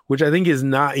sentence, which I think is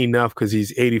not enough because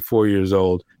he's 84 years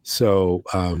old. So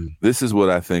This is what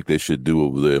I think they should do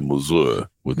over there in Missouri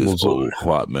with this Missouri. old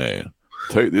white man.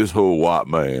 Take this whole white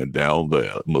man down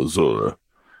there, Missouri,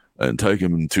 and take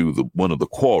him to one of the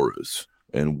quarries,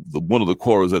 and one of the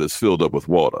quarries that is filled up with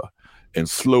water, and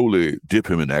slowly dip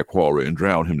him in that quarry and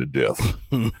drown him to death.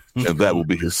 And that will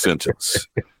be his sentence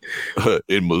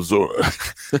in Missouri.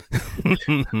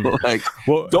 Like,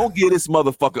 Well, don't give this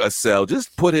motherfucker a cell.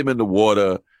 Just put him in the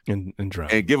water and drown.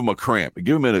 and give him a cramp.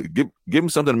 Give him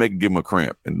something to make him give him a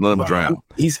cramp and let him drown.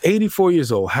 he's 84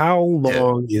 years old. How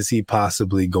long is he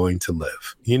possibly going to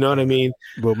live? You know what I mean?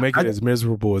 We'll make it as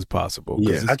miserable as possible. 'cause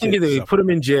Yeah. this I think kid if they suffered. put him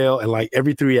in jail and like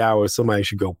every 3 hours, somebody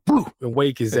should go boo and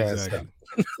wake his ass Exactly.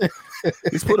 up.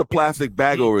 He's put a plastic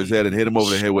bag over his head and hit him over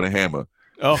the head with a hammer.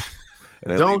 Oh,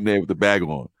 And then Don't- leave him there with the bag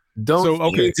on. Don't So,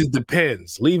 okay. it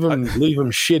depends. Leave him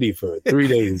shitty for 3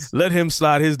 days. let him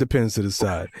slide his depends to the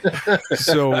side.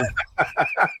 So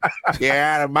Get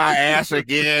out of my ass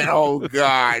again. Oh,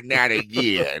 God, not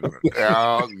again.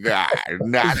 Oh, God,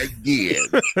 not again.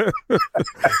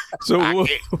 so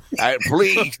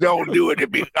Please don't do it to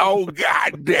me. Oh,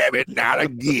 God damn it, not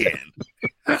again.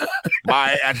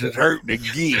 My ass is hurting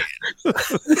again.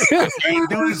 I can't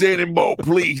do this anymore.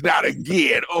 Please, not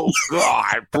again. Oh,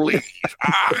 God, please.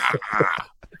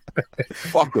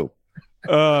 Fuck him.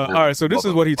 all right, so this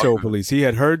is what he told police. He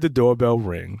had heard the doorbell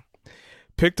ring,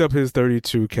 picked up his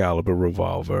 .32 caliber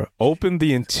revolver, opened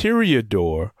the interior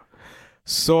door,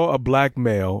 saw a black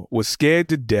male, was scared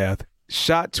to death,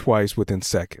 shot twice within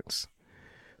seconds.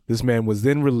 This man was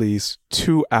then released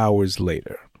 2 hours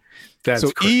later. That's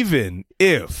so crazy. even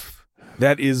if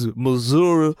that is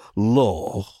Missouri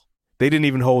law, they didn't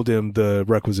even hold him the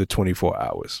requisite 24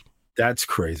 hours. That's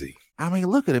crazy. I mean,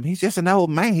 look at him. He's just an old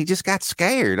man. He just got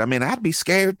scared. I mean, I'd be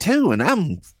scared too, and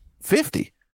I'm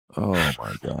 50. Oh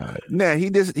my God. Nah, he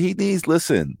needs,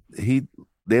 listen, they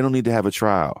don't need to have a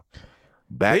trial.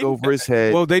 Bag They- over his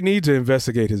head. Well, they need to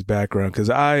investigate his background because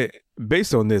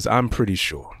based on this, I'm pretty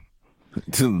sure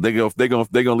They're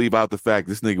gonna leave out the fact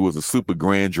this nigga was a super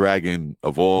grand dragon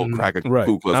of all cracker Right.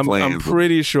 Ku Klux I'm Klans.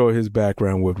 pretty sure his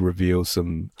background would reveal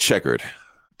Checkered.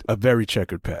 a very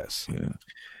checkered past. Yeah.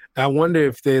 I wonder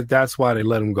if that's why they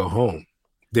let him go home.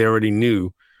 They already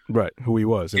knew. Right, who he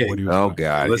was and what he was. Oh about.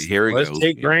 God, Let's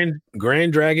take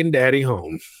Grand Dragon Daddy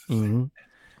home. Mm-hmm.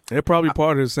 They're probably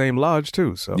part of the same lodge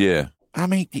too. So Yeah. I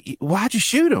mean, why'd you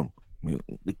shoot him?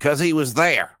 Because he was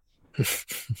there.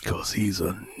 because he's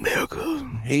a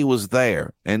nigga. He was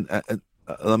there. And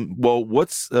well, what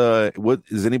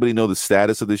does anybody know the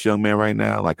status of this young man right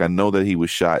now? Like, I know that he was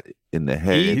shot in the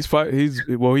head.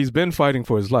 He's been fighting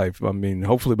for his life. I mean,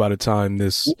 hopefully by the time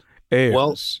this airs.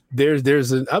 Well,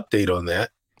 there's an update on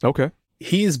that. Okay.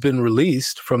 He has been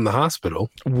released from the hospital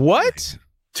What?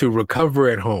 to recover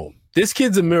at home. This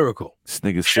kid's a miracle. This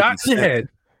nigga's Shot in the 57. head.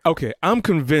 Okay, I'm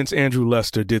convinced Andrew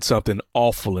Lester did something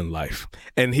awful in life,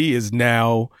 and he is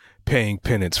now paying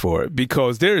penance for it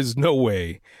because there is no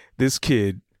way this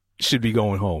kid should be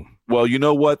going home. Well, you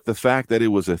know what? The fact that it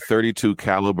was a 32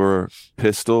 caliber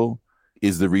pistol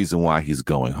is the reason why he's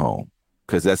going home,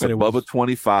 because that's above a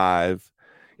 25.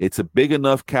 It's a big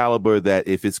enough caliber that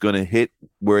if it's going to hit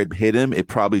where it hit him, it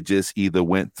probably just either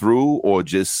went through or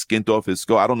just skinned off his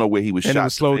skull. I don't know where he was And shot. it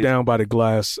was slowed down by the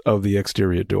glass of the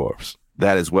exterior doors.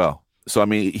 That as well. So, I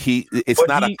mean, it's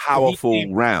not a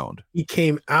powerful round. He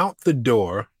came out the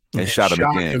door And shot him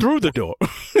again. Through the door.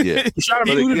 Yeah. He shot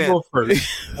him But through the again- door first,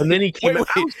 and then he came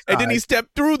outside. And then he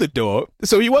stepped through the door.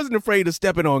 So he wasn't afraid of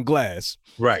stepping on glass.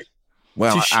 Right.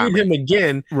 Well, To shoot him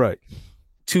again Right.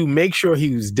 to make sure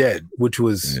he was dead, which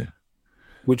was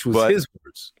But his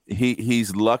words.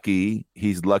 he's lucky.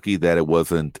 He's lucky that it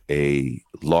wasn't a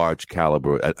large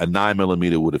caliber. A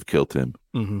 9mm would have killed him.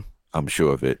 Mm-hmm. I'm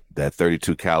sure of it. That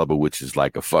 32 caliber, which is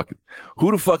like a fucking,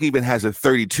 who the fuck even has a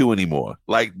 32 anymore?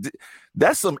 Like,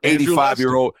 that's some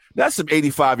 85-year-old. That's some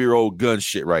 85-year-old gun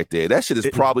shit right there. That shit is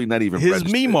probably not even His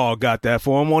registered. Meemaw got that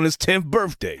for him on his 10th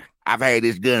birthday. I've had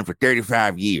this gun for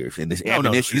 35 years, and this No,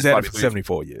 ammunition he's is had it probably for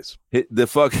 74 years. the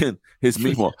fucking his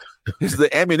Meemaw. The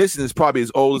ammunition is probably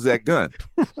as old as that gun.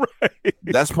 Right.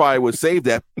 That's probably what saved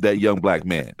that young black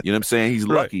man. You know what I'm saying? He's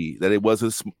Right. lucky that it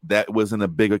wasn't a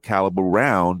bigger caliber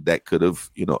round that could have,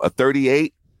 a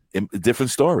 38, a different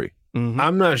story. Mm-hmm.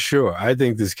 I'm not sure. I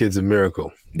think this kid's a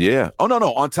miracle. Yeah. Oh no.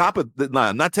 On top of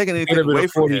I'm not taking anything Could have been away a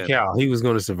from 40 him. cal. He was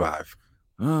going to survive.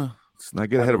 Let's not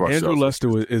get ahead of ourselves. Andrew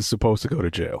Lester is supposed to go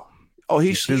to jail. Oh,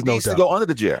 he There's no needs to doubt. go under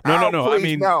the jail. No. I Please,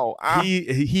 mean, no.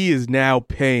 he is now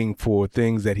paying for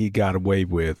things that he got away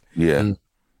with Yeah.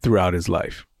 throughout his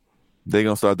life. They're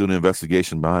gonna start doing an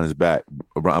investigation behind his back,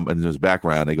 in his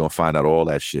background. They're gonna find out all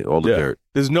that shit, all the dirt.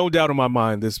 There's no doubt in my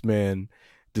mind this man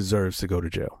deserves to go to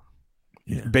jail.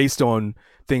 Yeah. Based on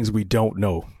things we don't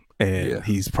know, and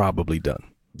he's probably done.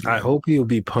 I hope he'll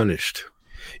be punished.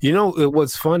 You know,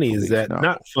 what's funny is that, not.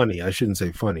 not funny, I shouldn't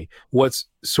say funny. What's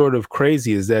sort of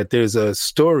crazy is that there's a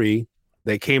story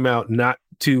that came out not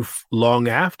too long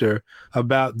after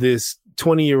about this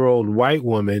 20-year-old white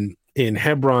woman in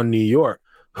Hebron, New York,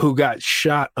 who got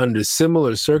shot under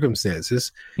similar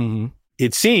circumstances. Mm-hmm.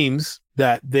 It seems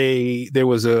that there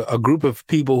was a group of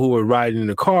people who were riding in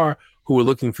a car who were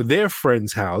looking for their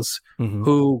friend's house, Mm-hmm.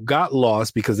 who got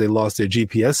lost because they lost their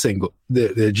GPS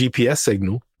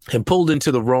signal and pulled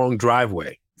into the wrong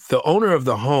driveway. The owner of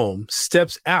the home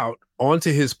steps out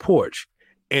onto his porch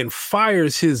and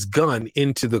fires his gun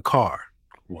into the car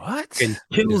What? and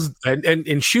kills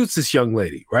and shoots this young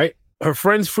lady, right? Her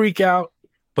friends freak out,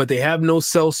 but they have no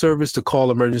cell service to call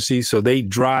emergency. So they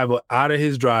drive out of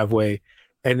his driveway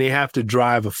and they have to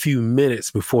drive a few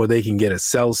minutes before they can get a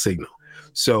cell signal.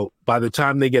 So by the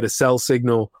time they get a cell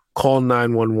signal, call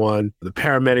 911, the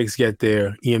paramedics get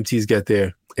there, EMTs get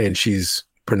there, and she's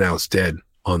pronounced dead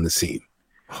on the scene.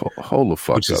 Hold the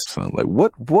fuck Which up, is- son. Like,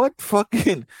 what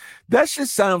fucking, that shit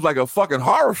sounds like a fucking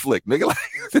horror flick, nigga.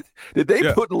 Like, did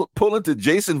they pull into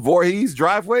Jason Voorhees'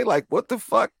 driveway? Like, what the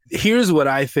fuck? Here's what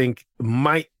I think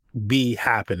might be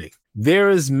happening. There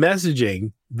is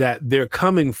messaging that they're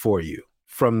coming for you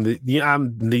from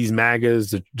these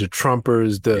MAGAs, the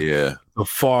Trumpers, the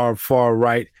far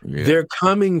right. Yeah. They're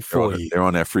coming for you. They're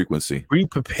on that frequency. Be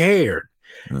prepared.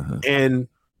 Uh-huh. And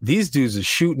these dudes are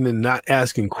shooting and not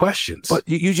asking questions. But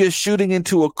you're just shooting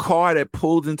into a car that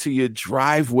pulled into your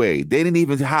driveway. They didn't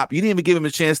even hop. You didn't even give him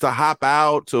a chance to hop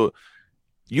out or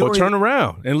turn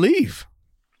around and leave.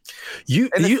 You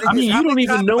don't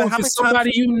even know if it's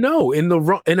somebody you know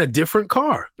in a different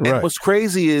car. And Right. what's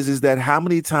crazy is that how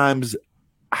many times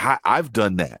I've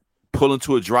done that. Pull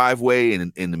into a driveway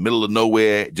in the middle of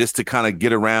nowhere just to kind of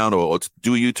get around or to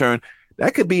do a U-turn.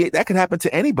 That could happen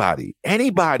to anybody.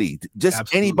 Just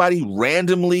Absolutely. anybody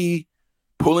randomly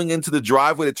pulling into the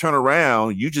driveway to turn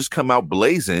around, you just come out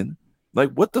blazing.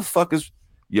 Like, what the fuck is...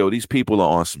 Yo, these people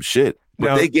are on some shit. But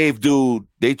now,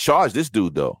 they charged this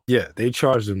dude, though. Yeah, they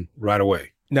charged him right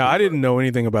away. Now, I didn't know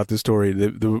anything about this story.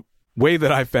 The way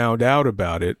that I found out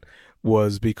about it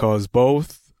was because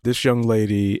both this young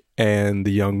lady and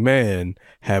the young man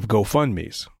have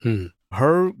GoFundMes.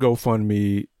 Her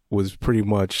GoFundMe was pretty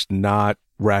much not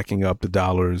racking up the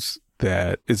dollars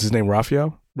that... Is his name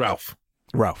Raphael? Ralph.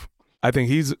 I think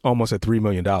he's almost at $3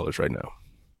 million right now.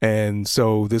 And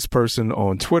so this person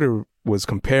on Twitter was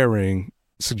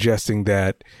suggesting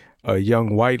that a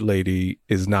young white lady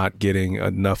is not getting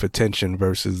enough attention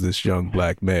versus this young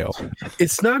black male.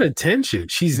 It's not attention.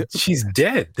 She's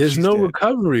dead. There's no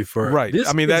recovery for her. Right.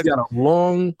 This got a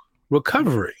long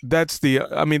recovery. That's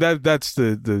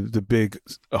the big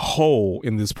hole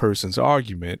in this person's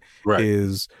argument. Right.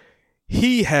 Is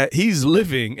he's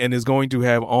living and is going to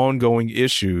have ongoing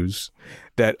issues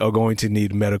that are going to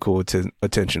need medical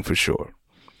attention for sure.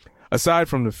 Aside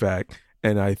from the fact,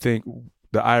 and I think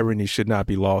the irony should not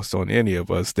be lost on any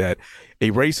of us, that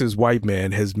a racist white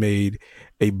man has made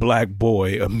a black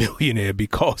boy a millionaire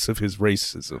because of his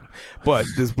racism. But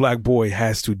this black boy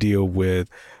has to deal with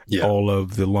all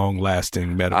of the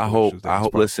long-lasting medical issues that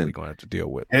he's going to have to deal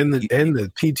with. And the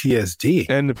PTSD.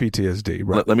 And the PTSD,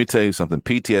 right. Let me tell you something.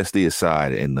 PTSD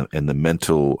aside, and the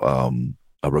mental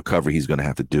recovery he's going to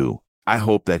have to do, I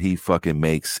hope that he fucking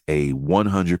makes a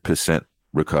 100%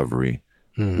 recovery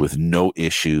with no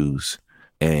issues,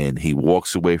 and he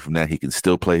walks away from that. He can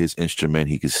still play his instrument.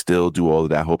 He can still do all of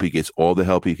that. I hope he gets all the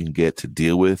help he can get to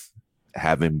deal with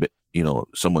having,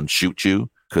 someone shoot you,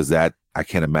 because that, I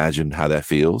can't imagine how that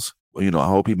feels. I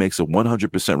hope he makes a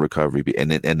 100% recovery,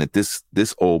 and that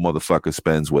this old motherfucker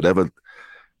spends whatever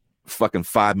fucking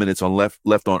 5 minutes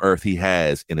left on earth he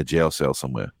has in a jail cell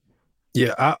somewhere.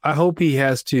 Yeah, I hope he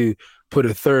has to put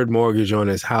a third mortgage on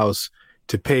his house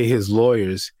to pay his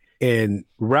lawyers. And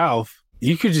Ralph,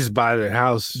 you could just buy the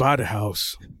house.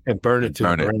 And burn it to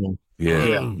the ground.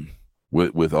 Yeah.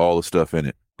 With all the stuff in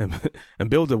it. And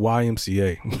build a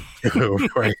YMCA.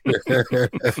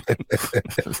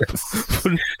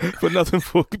 for nothing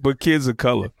but kids of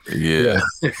color. Yeah.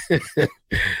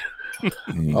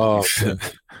 Oh,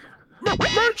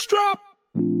 merch drop.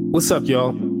 What's up,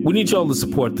 y'all? We need y'all to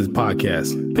support this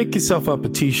podcast. Pick yourself up a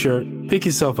t-shirt. Pick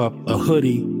yourself up a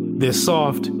hoodie. They're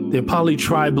soft. They're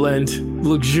poly-tri-blend,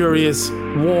 luxurious,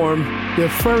 warm. They're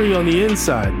furry on the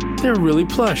inside. They're really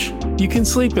plush. You can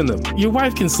sleep in them. Your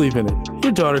wife can sleep in it.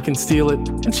 Your daughter can steal it,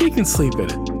 and she can sleep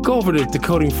in it. Go over to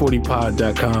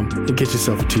decoding40pod.com and get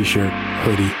yourself a t-shirt,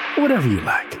 hoodie, whatever you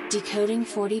like.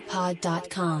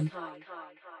 Decoding40pod.com.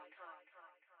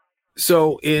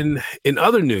 So in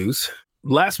other news,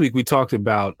 last week we talked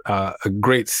about a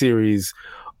great series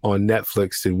on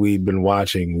Netflix that we'd been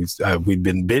watching. We'd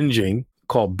been binging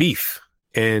called Beef.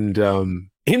 And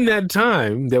in that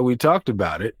time that we talked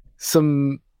about it,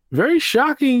 some very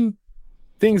shocking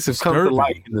things have come to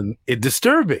light.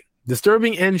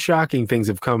 Disturbing and shocking things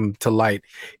have come to light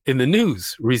in the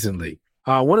news recently.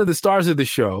 One of the stars of the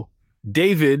show,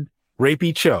 David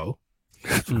Rapey Cho,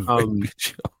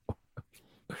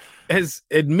 has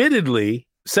admittedly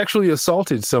sexually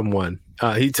assaulted someone.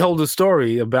 He told a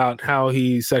story about how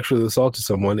he sexually assaulted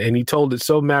someone, and he told it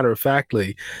so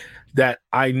matter-of-factly that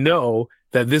I know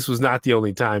that this was not the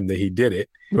only time that he did it.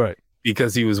 Right.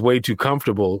 Because he was way too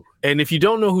comfortable. And if you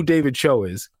don't know who David Cho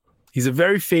is, he's a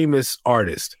very famous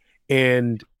artist.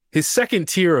 And his second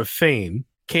tier of fame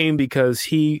came because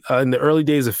he, in the early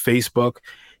days of Facebook,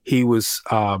 he was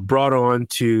brought on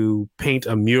to paint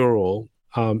a mural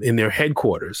in their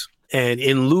headquarters. And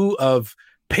in lieu of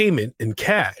payment in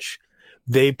cash,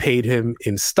 they paid him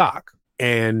in stock.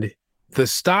 And the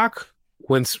stock,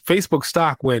 when Facebook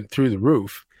stock went through the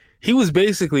roof, he was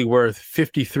basically worth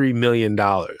 $53 million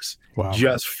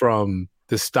just from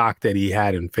the stock that he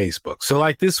had in Facebook. So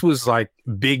like this was like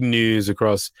big news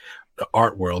across the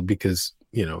art world because,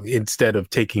 instead of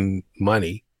taking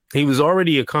money, he was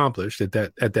already accomplished at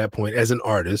that point as an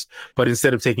artist, but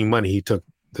instead of taking money, he took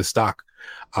the stock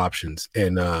options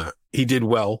and he did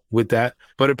well with that.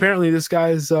 But apparently this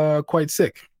guy's quite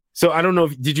sick. So I don't know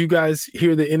did you guys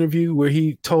hear the interview where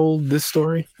he told this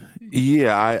story?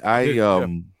 Yeah, I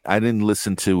didn't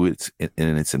listen to it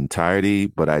in its entirety,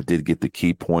 but I did get the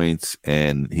key points,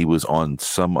 and he was on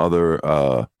some other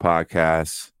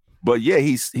podcasts. But yeah,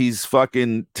 he's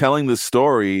fucking telling the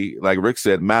story, like Rick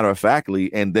said,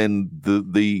 matter-of-factly, and then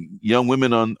the young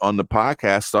women on the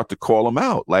podcast start to call him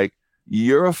out, like,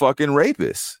 you're a fucking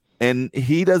rapist. And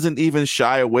he doesn't even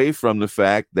shy away from the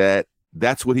fact that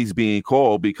that's what he's being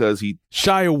called because he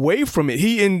shy away from it.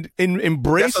 He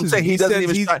embraces. That's what I'm saying. He doesn't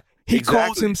even shy. He Exactly.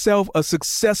 calls himself a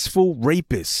successful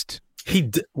rapist.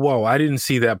 Whoa, I didn't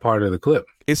see that part of the clip.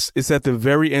 It's at the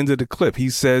very end of the clip. He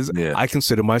says, Yeah. I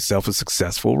consider myself a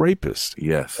successful rapist.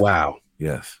 Yes. Wow.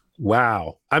 Yes.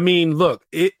 Wow. I mean, look,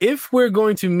 if we're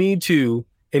going to Me Too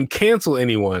and cancel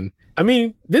anyone, I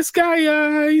mean, this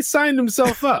guy, he signed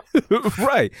himself up.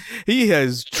 Right. He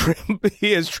has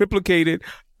triplicated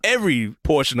every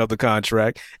portion of the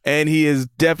contract, and he has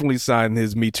definitely signed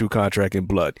his Me Too contract in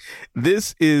blood.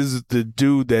 This is the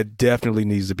dude that definitely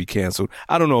needs to be canceled.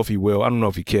 I don't know if he will. I don't know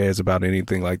if he cares about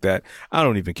anything like that. I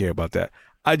don't even care about that.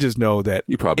 I just know that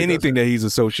He probably anything that he's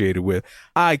associated with,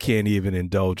 I can't even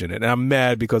indulge in it. And I'm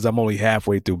mad because I'm only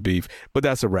halfway through Beef, but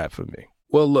that's a wrap for me.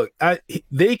 Well, look,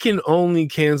 they can only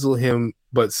cancel him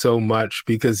but so much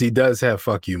because he does have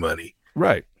fuck you money.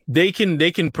 Right. They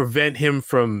can prevent him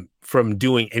from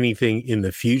doing anything in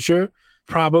the future,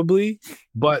 probably.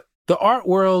 But the art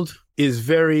world is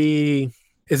very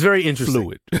interesting.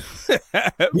 Fluid.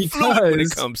 Fluid when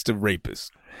it comes to rapists.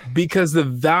 Because the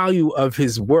value of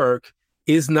his work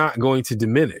is not going to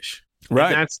diminish.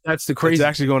 Right. And that's the crazy. It's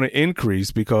actually going to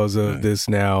increase because of this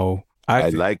now. I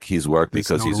like his work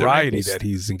because he's a variety rapist. that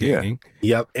he's gaining.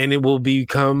 Yep. And it will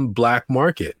become black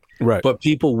market. Right. But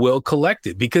people will collect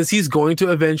it because he's going to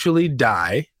eventually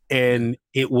die and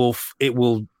it will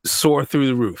soar through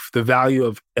the roof. The value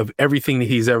of everything that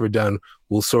he's ever done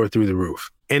will soar through the roof.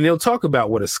 And they'll talk about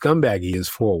what a scumbag he is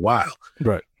for a while.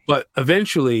 Right. But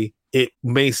eventually it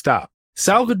may stop.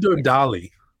 Salvador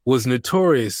Dali was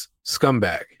notorious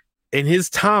scumbag. In his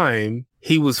time,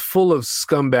 he was full of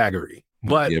scumbaggery.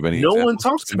 But no one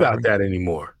talks about that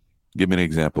anymore. Give me an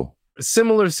example.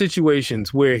 Similar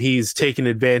situations where he's taken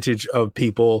advantage of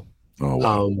people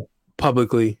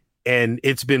publicly, and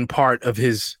it's been part of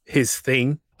his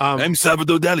thing. I'm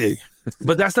Salvador Dali.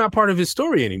 But that's not part of his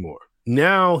story anymore.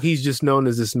 Now he's just known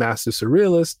as this master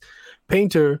surrealist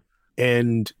painter,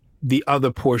 and the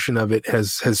other portion of it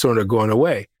has sort of gone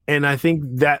away. And I think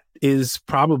that is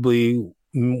probably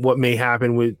what may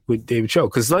happen with David Cho.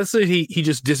 Because let's say he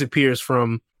just disappears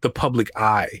from the public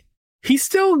eye. He's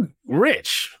still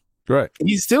rich. Right.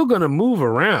 He's still going to move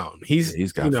around.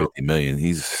 He's got 50 million.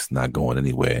 He's not going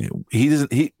anywhere.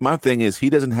 My thing is, he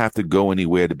doesn't have to go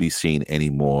anywhere to be seen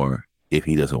anymore if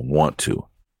he doesn't want to.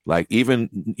 Like, even,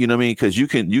 you know what I mean? Because you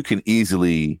can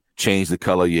easily change the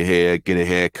color of your hair, get a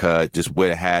haircut, just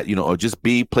wear a hat, or just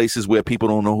be places where people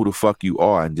don't know who the fuck you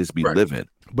are and just be living.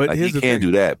 But like, he can't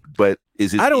do that. But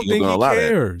I don't think he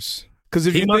cares. Because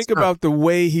if you think about the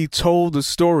way he told the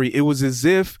story, it was as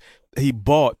if he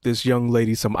bought this young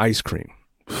lady some ice cream.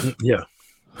 Yeah.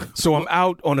 So I'm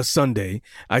out on a Sunday.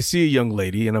 I see a young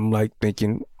lady and I'm like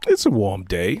thinking, it's a warm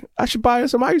day. I should buy her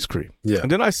some ice cream. Yeah.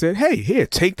 And then I said, hey, here,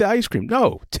 take the ice cream.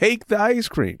 No, take the ice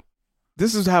cream.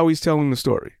 This is how he's telling the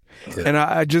story. Yeah. And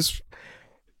I just,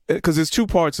 because there's two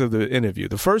parts of the interview.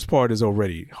 The first part is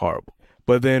already horrible.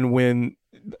 But then when,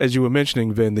 as you were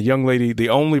mentioning, Vin, the young lady, the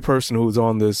only person who's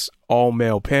on this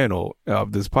all-male panel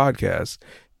of this podcast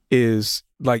is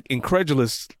like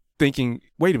incredulous, thinking,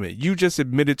 wait a minute, you just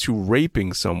admitted to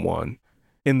raping someone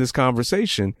in this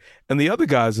conversation, and the other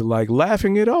guys are like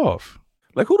laughing it off.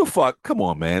 Like, who the fuck? Come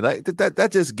on, man. Like that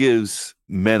just gives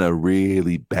men a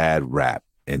really bad rap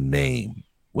and name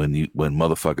when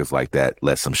motherfuckers like that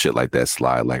let some shit like that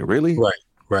slide. Like, really?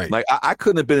 Right. Like, I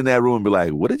couldn't have been in that room and be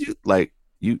like, what did you, like,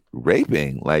 you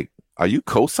raping? Like, are you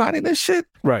co-signing this shit?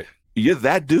 Right. You're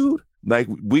that dude? Like,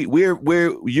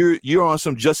 you're on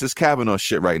some Justice Kavanaugh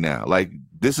shit right now. Like,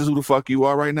 this is who the fuck you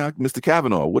are right now, Mr.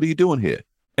 Kavanaugh. What are you doing here?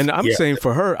 And I'm saying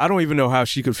for her, I don't even know how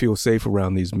she could feel safe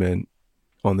around these men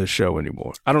on this show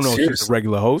anymore. I don't know if she's a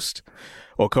regular host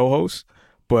or co-host,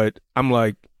 but I'm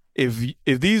like, if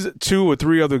these 2 or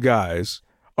 3 other guys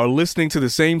are listening to the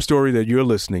same story that you're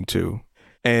listening to,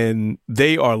 and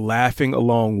they are laughing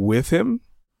along with him,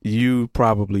 you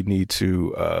probably need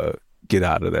to get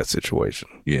out of that situation.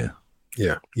 Yeah.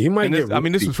 Yeah. You might get. I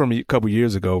mean, this was from a couple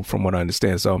years ago, from what I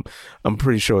understand. So I'm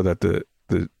pretty sure that the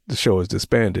show is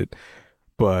disbanded.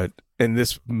 And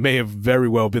this may have very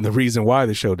well been the reason why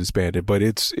the show disbanded. But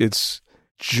it's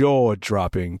jaw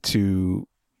dropping to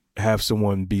have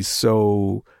someone be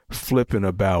so flippant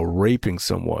about raping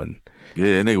someone.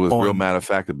 Yeah, and he was real matter of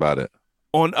fact about it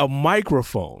on a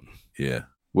microphone. Yeah.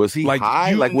 Was he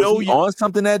high? Like, was he on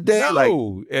something that day?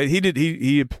 No, like, he did.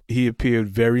 He appeared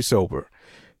very sober.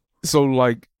 So,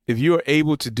 like, if you're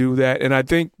able to do that, and I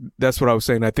think that's what I was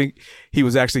saying. I think he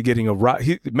was actually getting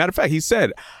matter of fact, he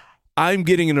said, "I'm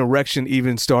getting an erection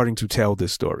even starting to tell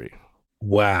this story."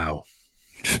 Wow.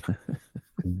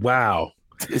 Wow.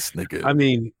 This nigga. I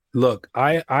mean, Look,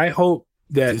 I hope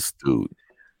that This dude.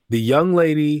 the young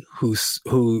lady who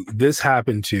this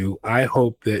happened to, I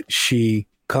hope that she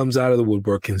comes out of the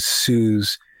woodwork and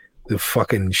sues the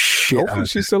fucking shit out Hopefully of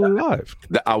she's still alive.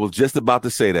 I was just about to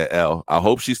say that, L. I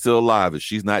hope she's still alive and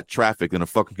she's not trafficked in a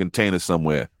fucking container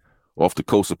somewhere off the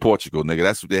coast of Portugal, nigga.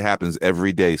 That's what happens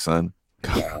every day, son.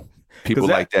 People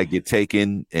like that get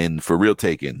taken and for real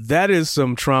taken. That is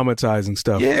some traumatizing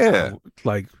stuff. Yeah.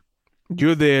 Like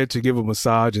you're there to give a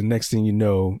massage and next thing you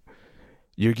know,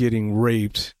 you're getting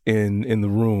raped in the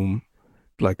room.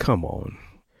 Like, come on.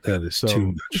 That is So-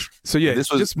 too much. So yeah, This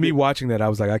was- just me watching that, I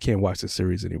was like, I can't watch this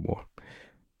series anymore.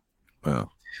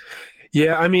 Well,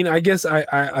 Yeah, I mean, I guess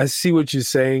I see what you're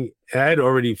saying. I had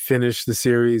already finished the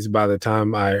series by the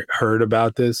time I heard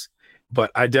about this, but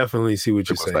I definitely see what it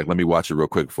you're was saying. like, let me watch it real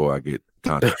quick before I get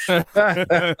content.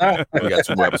 We got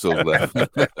 2 more episodes left.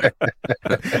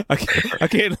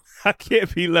 I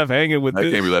can't be left hanging with I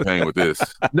this. can't be left hanging with this.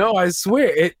 No, I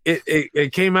swear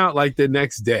it came out like the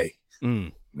next day.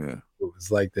 Mm. Yeah. It was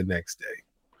like the next day.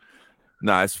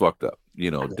 Nah, it's fucked up.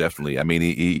 Definitely. I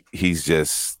mean, he's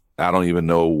just, I don't even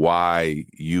know why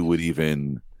you would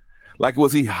even, like,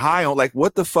 was he high on, like,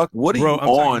 what the fuck? What are Bro, you I'm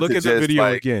sorry, on? look to at the just, video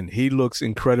like, again. He looks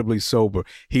incredibly sober.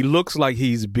 He looks like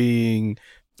he's getting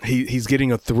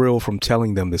a thrill from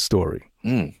telling them this story.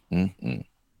 Yeah,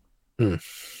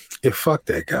 fuck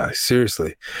that guy.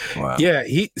 Seriously. Wow. Yeah,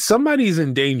 somebody's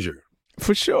in danger.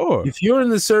 For sure. If you're in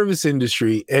the service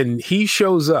industry and he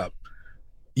shows up,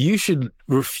 you should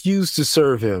refuse to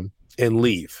serve him and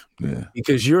leave Yeah.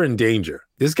 because you're in danger.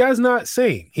 This guy's not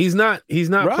sane. He's not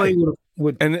Right. playing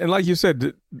with And like you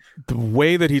said, the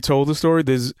way that he told the story,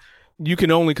 you can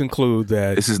only conclude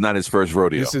that This is not his first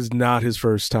rodeo. this is not his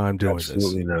first time doing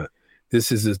absolutely not.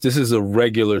 This is a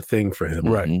regular thing for him.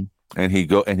 Right. Mhm. And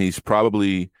he's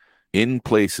probably in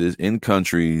places, in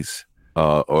countries,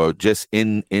 or just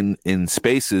in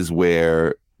spaces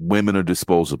where women are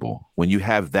disposable. When you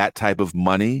have that type of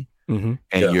money Mm-hmm.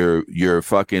 and Yeah. you're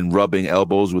fucking rubbing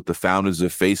elbows with the founders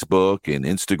of Facebook and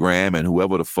Instagram and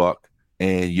whoever the fuck,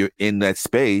 and you're in that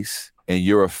space and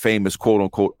you're a famous quote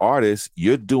unquote artist,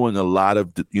 you're doing a lot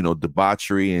of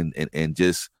debauchery and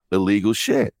just illegal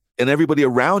shit. And everybody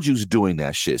around you's doing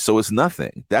that shit. So it's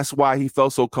nothing. That's why he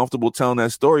felt so comfortable telling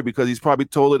that story, because he's probably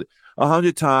told it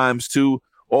 100 times to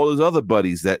all his other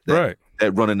buddies that Right.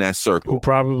 that run in that Who circle.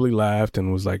 probably laughed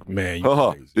and was like, man, you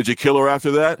crazy. Did you kill her after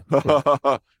that?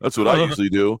 That's what I usually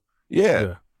do. Yeah.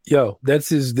 Yeah. Yo,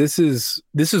 this is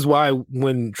why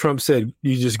when Trump said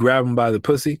you just grab him by the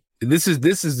pussy, this is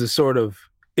the sort of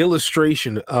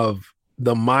illustration of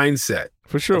the mindset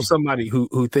For sure. of somebody who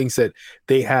thinks that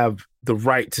they have the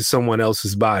right to someone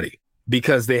else's body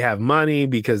because they have money,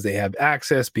 because they have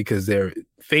access, because they're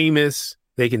famous.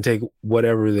 They can take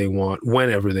whatever they want,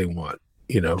 whenever they want,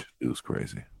 It was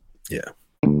crazy. Yeah.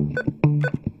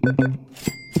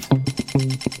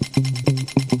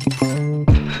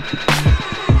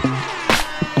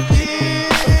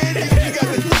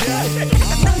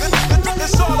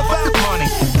 It's all about money.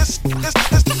 It's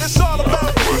all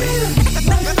about money.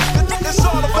 It's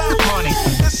all about money.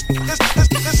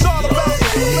 It's all about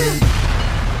money.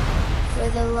 For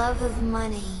the love of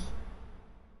money.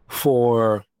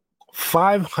 For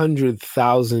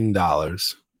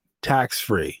 $500,000 tax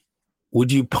free,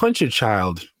 would you punch a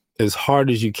child as hard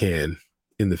as you can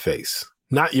in the face?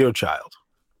 Not your child.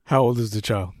 How old is the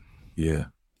child? Yeah.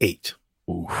 8.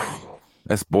 Oof.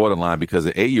 That's borderline, because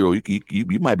an 8-year-old,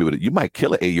 you might be able to, you might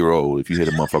kill an 8-year-old if you hit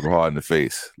a motherfucker hard in the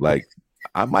face. Like,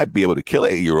 I might be able to kill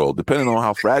an 8-year-old depending on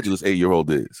how fragile this 8-year-old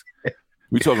is.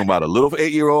 We talking about a little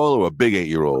 8-year-old or a big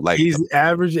 8-year-old? Like, He's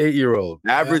average 8-year-old.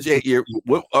 average 8-year.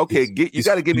 Okay, you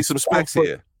got to give me some specs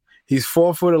here. He's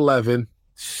 4'11".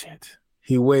 Shit.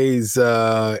 He weighs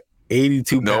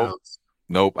 82 Nope. pounds.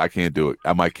 Nope, I can't do it.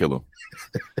 I might kill him.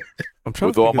 I'm trying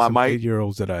With to all think my of some might.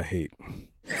 8-year-olds that I hate.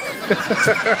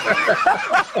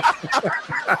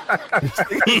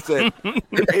 He said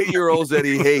 8-year-olds that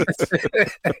he hates.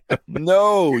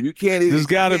 No, you can't even. There's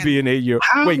got to be an 8-year-old.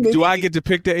 How Wait, many- do I get to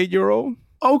pick the 8-year-old?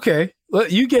 Okay,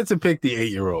 you get to pick the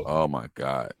 8-year-old. Oh my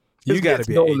God. You Just got get to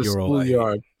be go an in the 8-year-old. I hate.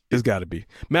 schoolyard. There's got to be.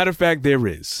 Matter of fact, there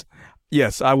is.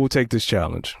 Yes, I will take this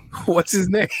challenge. What's his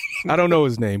name? I don't know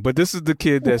his name, but this is the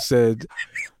kid that said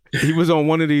he was on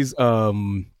one of these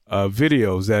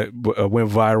videos that went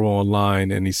viral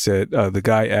online, and he said the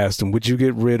guy asked him, "Would you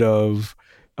get rid of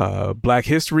Black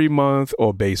History Month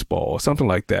or baseball or something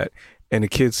like that?" And the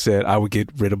kid said, "I would get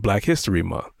rid of Black History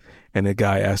Month." And the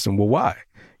guy asked him, "Well, why?"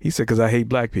 He said, because I hate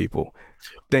black people.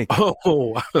 Thank you.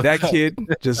 Oh, That kid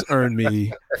just earned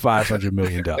me $500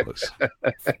 million.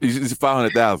 It's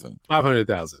 500,000.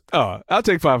 500,000. Oh, I'll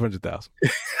take 500,000.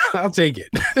 I'll take it.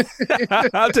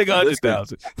 I'll take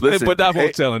 100,000. Listen, But I won't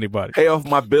hey, tell anybody. Pay off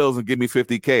my bills and give me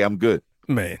 50K. I'm good.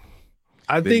 Man.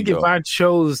 I There think you if go. I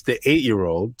chose the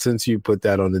 8-year-old, since you put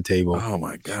that on the table, Oh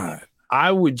my God. I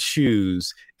would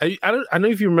choose. I know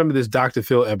if you remember this Dr.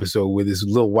 Phil episode where this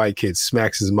little white kid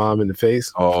smacks his mom in the face.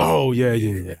 Oh, yeah.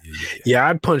 Yeah,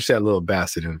 I'd punch that little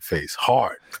bastard in the face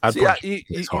hard. I'd See, punch you, him in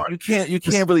the face hard. you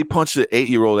can't really punch the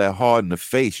 8-year-old that hard in the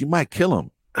face. You might kill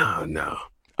him. Oh no.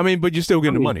 I mean, but you're still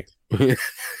getting the money.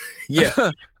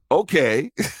 Yeah.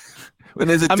 Okay. When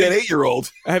there's a I mean- dead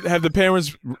 8-year-old. Have the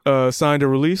parents signed a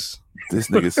release? This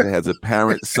nigga said has a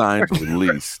parent signed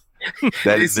release. That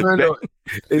They is the signed bet.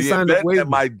 They The signed a event waiver. that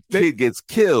my kid gets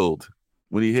killed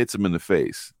when he hits him in the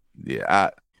face. Yeah.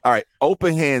 All right.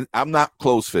 Open hand. I'm not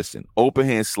close fisting. Open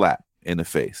hand slap in the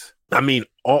face. I mean,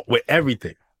 with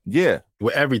everything. Yeah.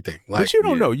 With everything. Like, But you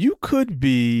don't yeah. know. You could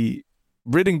be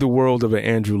ridding the world of an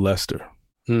Andrew Lester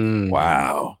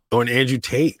Wow. Or an Andrew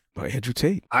Tate. by Andrew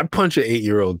Tate. I'd punch an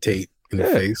 8-year-old Tate in the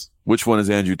Yeah. face. Which one is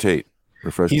Andrew Tate?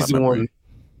 Refresh He's my the memory. one.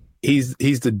 He's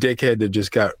the dickhead that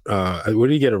just got. Where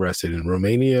did he get arrested in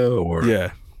Romania? Or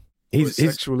Yeah. he's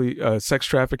Sexually, sex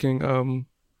trafficking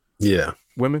yeah.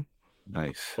 women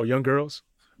Nice. or young girls.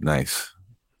 Nice.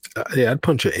 Yeah, I'd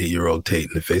punch an 8-year-old Tate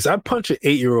in the face. I'd punch an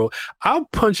 8-year-old. I'll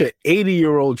punch an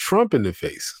 80-year-old Trump in the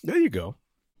face. There you go.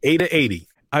 8 to 80.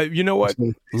 You know what?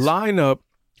 Line up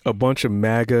a bunch of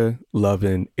MAGA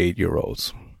loving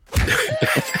 8-year-olds.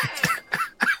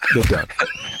 They're done.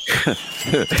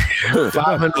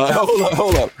 500.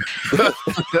 Hold up.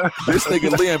 This nigga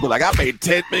Liam be like, I made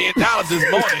 $10 million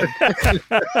this morning.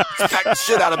 Smack the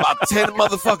shit out of about 10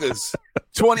 motherfuckers.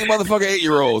 20 motherfucking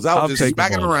 8-year-olds. I I'll was just take the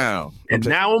smacking ball. around. And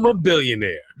now I'm a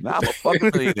billionaire. Now I'm a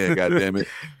fucking millionaire, goddammit.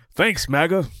 Thanks,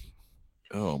 MAGA.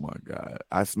 Oh my God.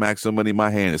 I smacked somebody, my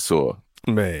hand is sore.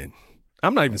 Man,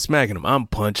 I'm not even smacking them. I'm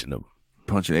punching them.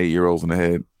 Punching 8-year-olds in the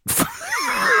head.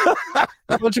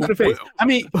 Punch him in the face. I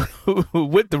mean,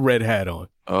 With the red hat on.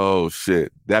 Oh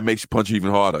shit. That makes you punch you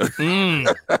even harder.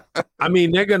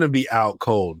 they're gonna be out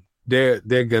cold. They're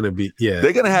gonna be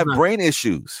They're gonna have brain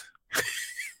issues.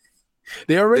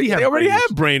 They already They already have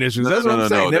brain issues. That's what I'm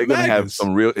saying. They're gonna have MAGAs.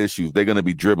 some real issues. They're gonna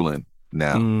be dribbling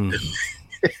now.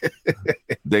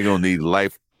 They're gonna need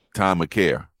lifetime of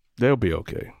care. They'll be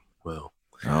okay. Well,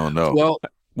 I don't know. well,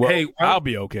 Well, hey, I'll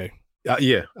be okay.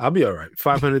 yeah, I'll be all right.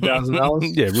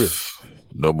 $500,000. Yeah, really.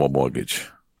 No more mortgage.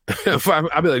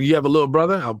 I'll be like, you have a little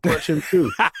brother? I'll punch him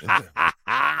too.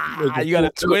 You got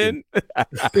a twin?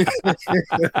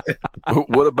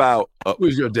 What about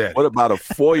Who's your dad? what about a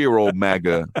 4-year-old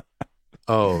MAGA?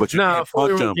 Oh, But you nah, can't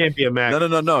punch 4-year-old him. can't be a Mac.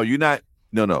 No. You're not.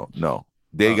 No.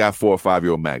 They got 4 or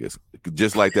 5-year-old MAGAs.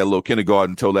 Just like that little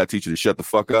kindergarten told that teacher to shut the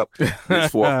fuck up.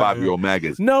 There's 4 or 5-year-old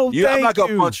MAGAs. No, I'm thank not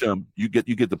gonna you. punch him. You get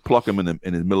to pluck him in the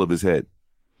middle of his head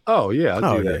Oh yeah, I'll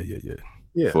Oh, do yeah, that.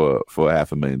 yeah. for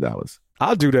 $500,000.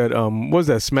 I'll do that. What's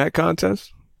that, smack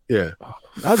contest? Yeah.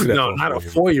 I'll do that. No, for not a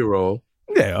 4-year-old. 4-year-old.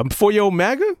 Yeah, I'm 4-year-old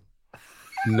MAGA?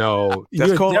 No, That's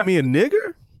You're calling def- me a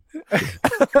nigger?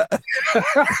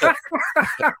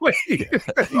 Wait. He's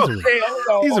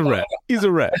He's a rat. He's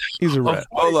a rat. He's a rat.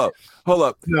 Hold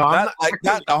up. No, I'm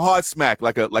Not a hard smack,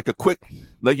 like a quick,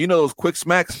 like you know those quick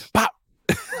smacks, pop.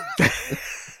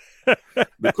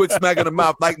 The quick smack in the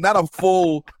mouth, like not a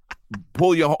full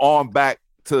pull your arm back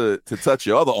to touch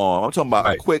your other arm. I'm talking about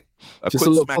Right. a quick Just a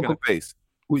little smack in the face.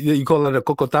 You call it a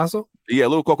cocotazo? Yeah, a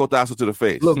little cocotazo to the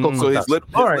face. Little So his cocotazo.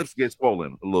 All right. lips get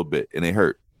swollen a little bit and they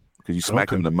hurt because you smack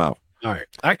Okay. him in the mouth. All right.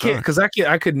 I can't because I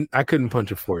couldn't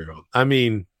punch a 4-year-old. I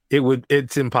mean,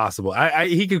 it's impossible.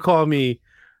 He could call me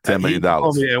 $10 million. he could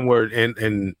call me the N-word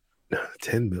and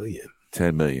 10 million.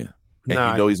 10 million. And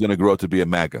Nah, you know he's gonna grow up to be a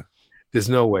MAGA. there's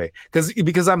no way.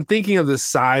 Because I'm thinking of the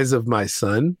size of my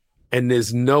son, and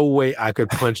there's no way I could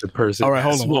punch a person. All right,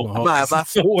 hold that on, small. hold on. I'm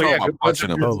not No way talking I about could punch punching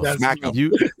a him. person that Smack small.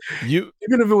 him. You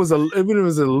Even if it was a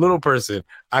little person,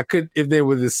 I could. If they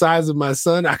were the size of my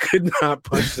son, I could not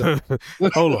punch them.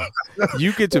 hold on.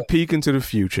 You get to peek into the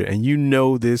future, and you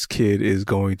know this kid is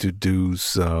going to do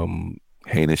some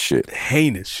Heinous shit.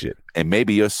 heinous shit. And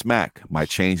maybe your smack might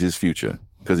change his future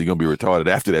because he's gonna be retarded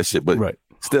after that shit. But Right.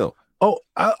 still, Oh,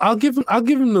 I'll give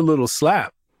him the little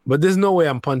slap, but there's no way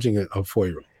I'm punching a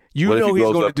 4-year-old. You What if know he he's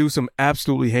grows going to up- do some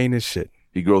absolutely heinous shit.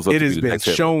 he grows up It to has be the been next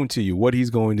Hitler. shown to you what he's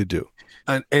going to do.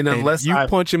 And And unless you I,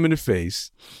 punch him in the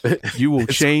face, you will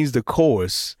change the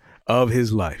course of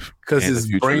his life. because and the his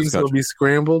future of brain's this gonna country. be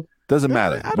scrambled. Doesn't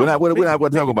matter. I We're don't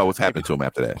not talking about what's happened to him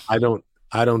after that.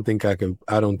 I don't think I could.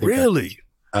 I don't think. Really?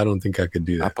 I don't think I could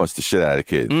do I that. punched the shit out of the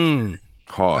kid.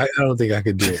 Hard. I don't think I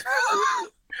could do it.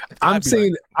 I'm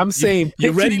saying.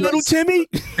 You ready, picture little Timmy?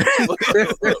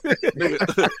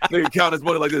 Nigga count his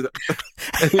money like this.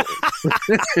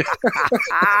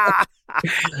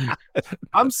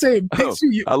 I'm saying picture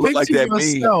you. I look like picture that meme.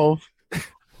 yourself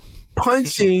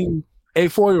punching a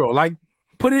 4-year-old. Like,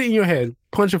 put it in your head.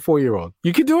 Punch a 4-year-old.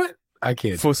 You can do it. I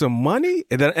can't. For some money,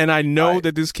 and I know Right.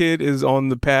 that this kid is on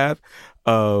the path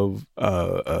of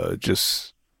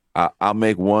just I'll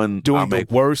make one. doing I'll the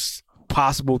make. worst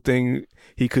possible thing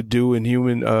he could do in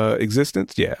human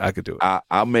existence. Yeah, I could do it.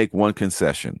 I'll make one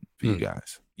concession for you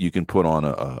guys. You can put on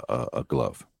a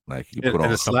glove. Like you can put on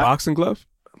And a A slap? boxing glove?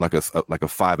 like a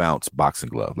 5-ounce boxing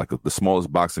glove, like the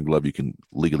smallest boxing glove you can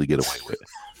legally get away with.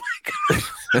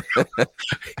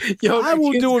 Yo, I that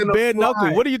will kid's do it gonna bare fly.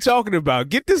 knuckle. What are you talking about?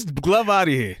 Get this glove out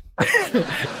of here.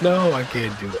 No, I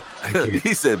can't do it. I can't.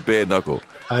 He said bare knuckle.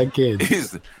 I can't.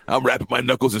 I'm wrapping my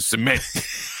knuckles in cement.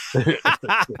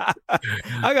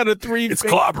 I got a 3 It's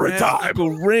clobbering time.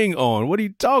 ring on. What are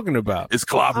you talking about? It's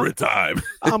clobbering time.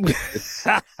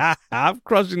 I'm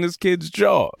crushing this kid's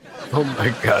jaw. Oh my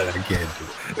god, I can't do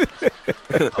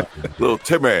it. Little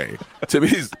Timmy's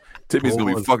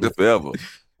gonna be fucked up forever.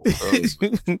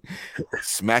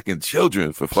 Smacking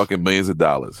children for fucking millions of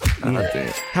dollars. God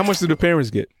damn. How much do the parents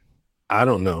get? I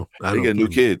don't know. They get a new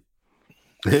kid.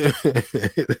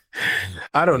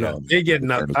 I don't know. They get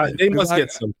enough. They must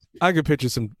get some. I could picture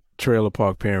some trailer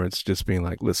park parents just being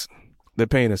like, "Listen, they're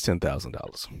paying us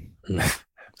 $10,000."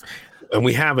 And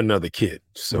we have another kid.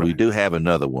 So We do have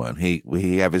another one.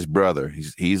 We have his brother.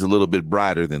 He's a little bit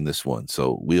brighter than this one,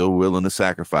 so we are willing to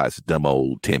sacrifice dumb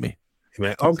old Timmy.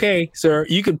 okay, sir,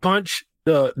 you can punch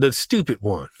the stupid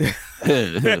one.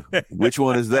 Which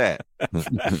one is that?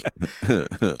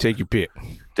 Take your pick.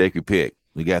 Take your pick.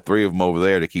 We got 3 of them over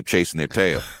there that keep chasing their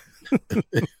tail.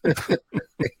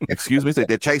 Excuse me,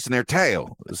 they're chasing their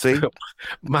tail. See,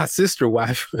 My sister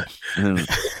wife.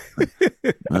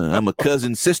 I'm a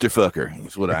cousin sister fucker.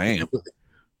 That's what I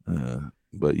am.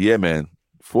 But yeah, man.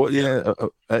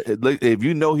 If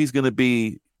you know he's gonna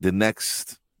be the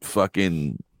next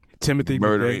fucking Timothy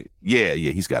murder, McVeigh. yeah,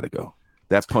 he's got to go.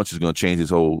 That punch is gonna change his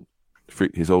whole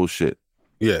shit.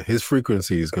 Yeah, his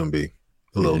frequency is going to be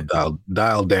a little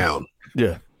dialed down.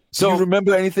 Yeah. So, do you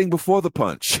remember anything before the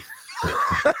punch?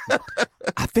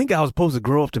 I think I was supposed to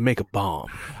grow up to make a bomb.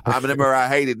 I remember I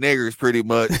hated niggers pretty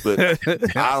much, but I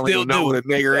don't even know what a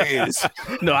nigger is.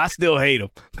 No, I still hate them.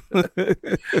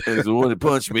 It's the one that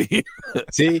punched me.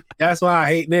 See, that's why I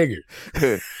hate niggers.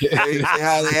 Hey, see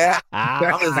how they act?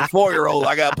 I'm just a 4-year-old.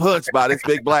 I got punched by this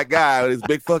big black guy with his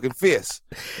big fucking fist.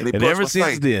 And, he And punched ever my since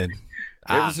face. then,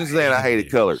 Ever since then, I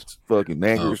hated colors. Fucking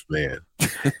niggers. Oh, man.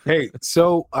 Hey,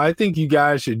 so I think you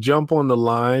guys should jump on the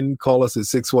line. Call us at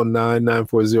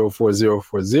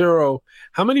 619-940-4040.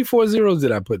 How many 40s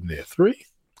did I put in there? 3?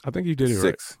 I think you did it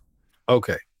 6.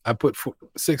 Okay. I put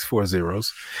 6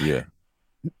 40s. Yeah.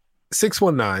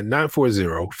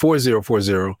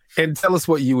 619-940-4040. And tell us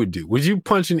what you would do. Would you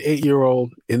punch an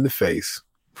 8-year-old in the face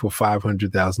for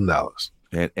 $500,000?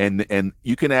 And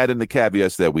you can add in the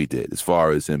caveats that we did as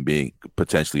far as him being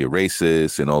potentially a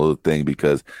racist and all the thing,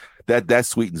 because that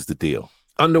sweetens the deal.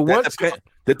 Under what?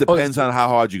 That depends on how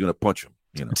hard you're going to punch him.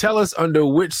 You know. Tell us under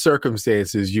which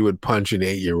circumstances you would punch an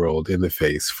 8-year-old in the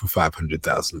face for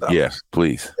 $500,000. Yeah,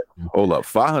 please. Hold up.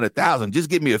 $500,000. Just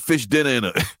give me a fish dinner and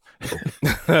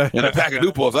a pack of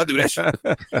Newports. I'll do that shit.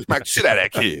 Smack the shit out of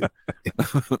that kid.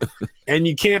 And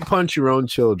you can't punch your own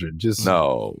children. Just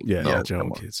No. Yeah, no, not your own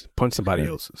come on. kids. Punch somebody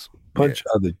else's. punch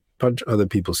other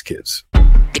people's kids.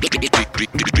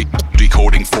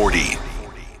 Decoding 40.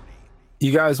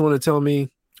 You guys want to tell me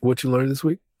what you learned this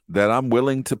week? That I'm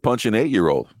willing to punch an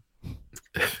 8-year-old.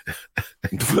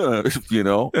 You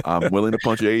know, I'm willing to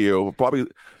punch an 8-year-old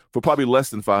for probably less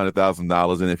than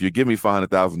 $500,000. And if you give me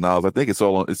 $500,000, I think it's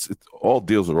all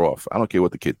deals are off. I don't care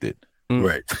what the kid did.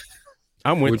 Right.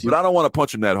 I'm with you. But I don't want to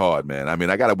punch him that hard, man. I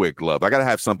mean, I got to wear gloves. I got to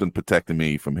have something protecting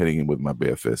me from hitting him with my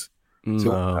bare fist.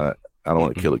 No. I don't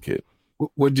want to kill a kid.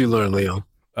 What'd you learn, Leon?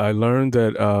 I learned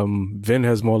that Vin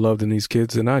has more love than these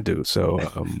kids than I do. So,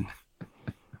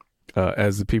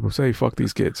 as the people say, fuck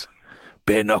these kids.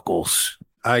 Bare knuckles.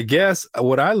 I guess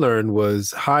what I learned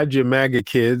was hide your MAGA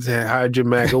kids and hide your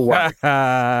MAGA wife. They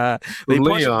punch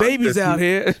Leon, babies out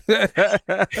here.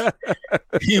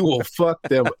 He will fuck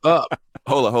them up.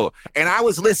 Hold on. And I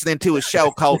was listening to a show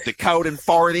called Decoding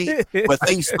 40 with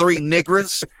these 3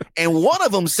 niggers, and one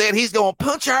of them said he's going to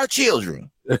punch our children.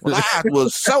 Well, I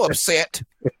was so upset,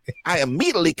 I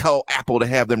immediately called Apple to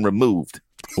have them removed.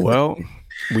 Well,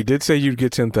 we did say you'd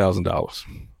get $10,000.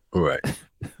 Right.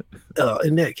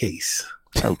 In that case,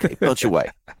 Okay, punch away.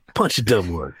 Punch a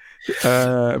dumb one.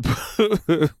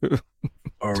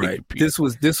 All right. This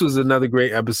was another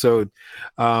great episode.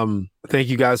 Thank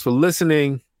you guys for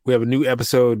listening. We have a new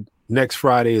episode next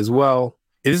Friday as well.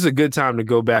 It is a good time to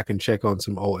go back and check on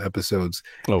some old episodes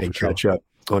and catch up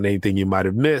on anything you might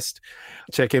have missed.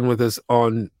 Check in with us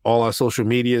on all our social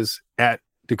medias at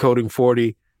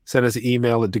Decoding40. Send us an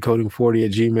email at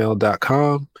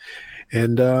decoding40@gmail.com.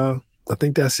 And I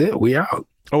think that's it. We out.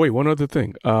 Oh, wait, one other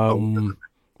thing.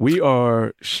 We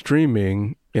are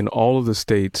streaming in all of the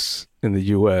states in the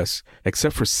U.S.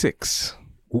 except for 6.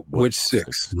 Which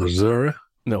 6? Missouri?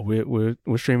 No, we're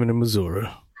streaming in Missouri.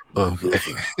 Okay.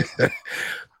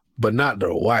 But not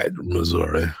the white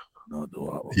Missouri.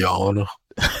 Your Honor.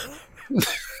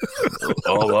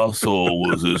 All I saw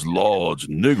was this large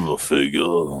nigger figure.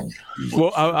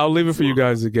 Well, I'll leave it for you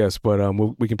guys to guess, but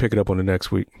we can pick it up on the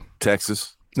next week.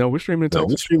 Texas? No, we're streaming in Texas.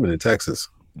 No, we're streaming in Texas.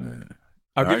 Yeah.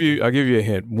 I'll give you a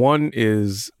hint. One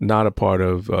is not a part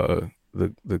of the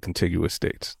contiguous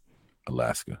states.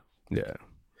 Alaska. Yeah.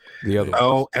 The other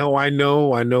one. I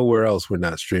know where else we're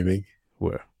not streaming.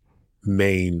 Where?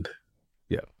 Maine.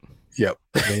 Yep.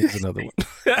 Maine's another one.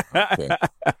 Okay.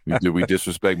 Did we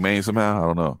disrespect Maine somehow? I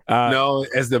don't know. No,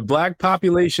 as the black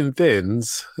population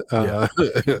thins, our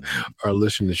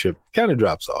listenership kind of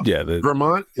drops off. Yeah.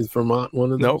 Vermont? Is Vermont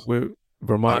one of those? No, we're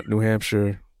Vermont, New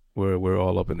Hampshire. We're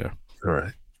all up in there. All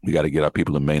right. We got to get our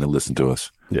people in Maine to listen to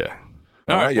us. Yeah.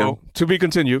 All right. Well, to be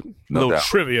continued. No little doubt.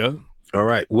 trivia. All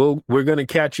right. We're going to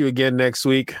catch you again next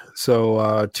week.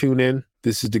 So tune in.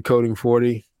 This is Decoding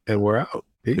 40, and we're out.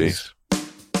 Peace.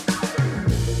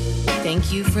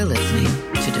 Thank you for listening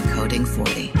to Decoding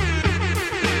 40.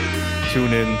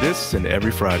 Tune in this and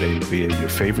every Friday via your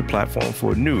favorite platform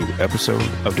for a new episode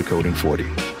of Decoding 40.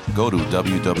 Go to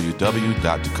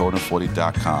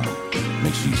www.decoding40.com.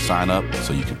 Make sure you sign up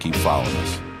so you can keep following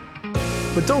us.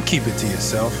 But don't keep it to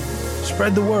yourself.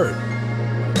 Spread the word.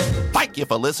 Thank you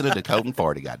for listening to Decoding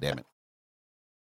 40, goddammit.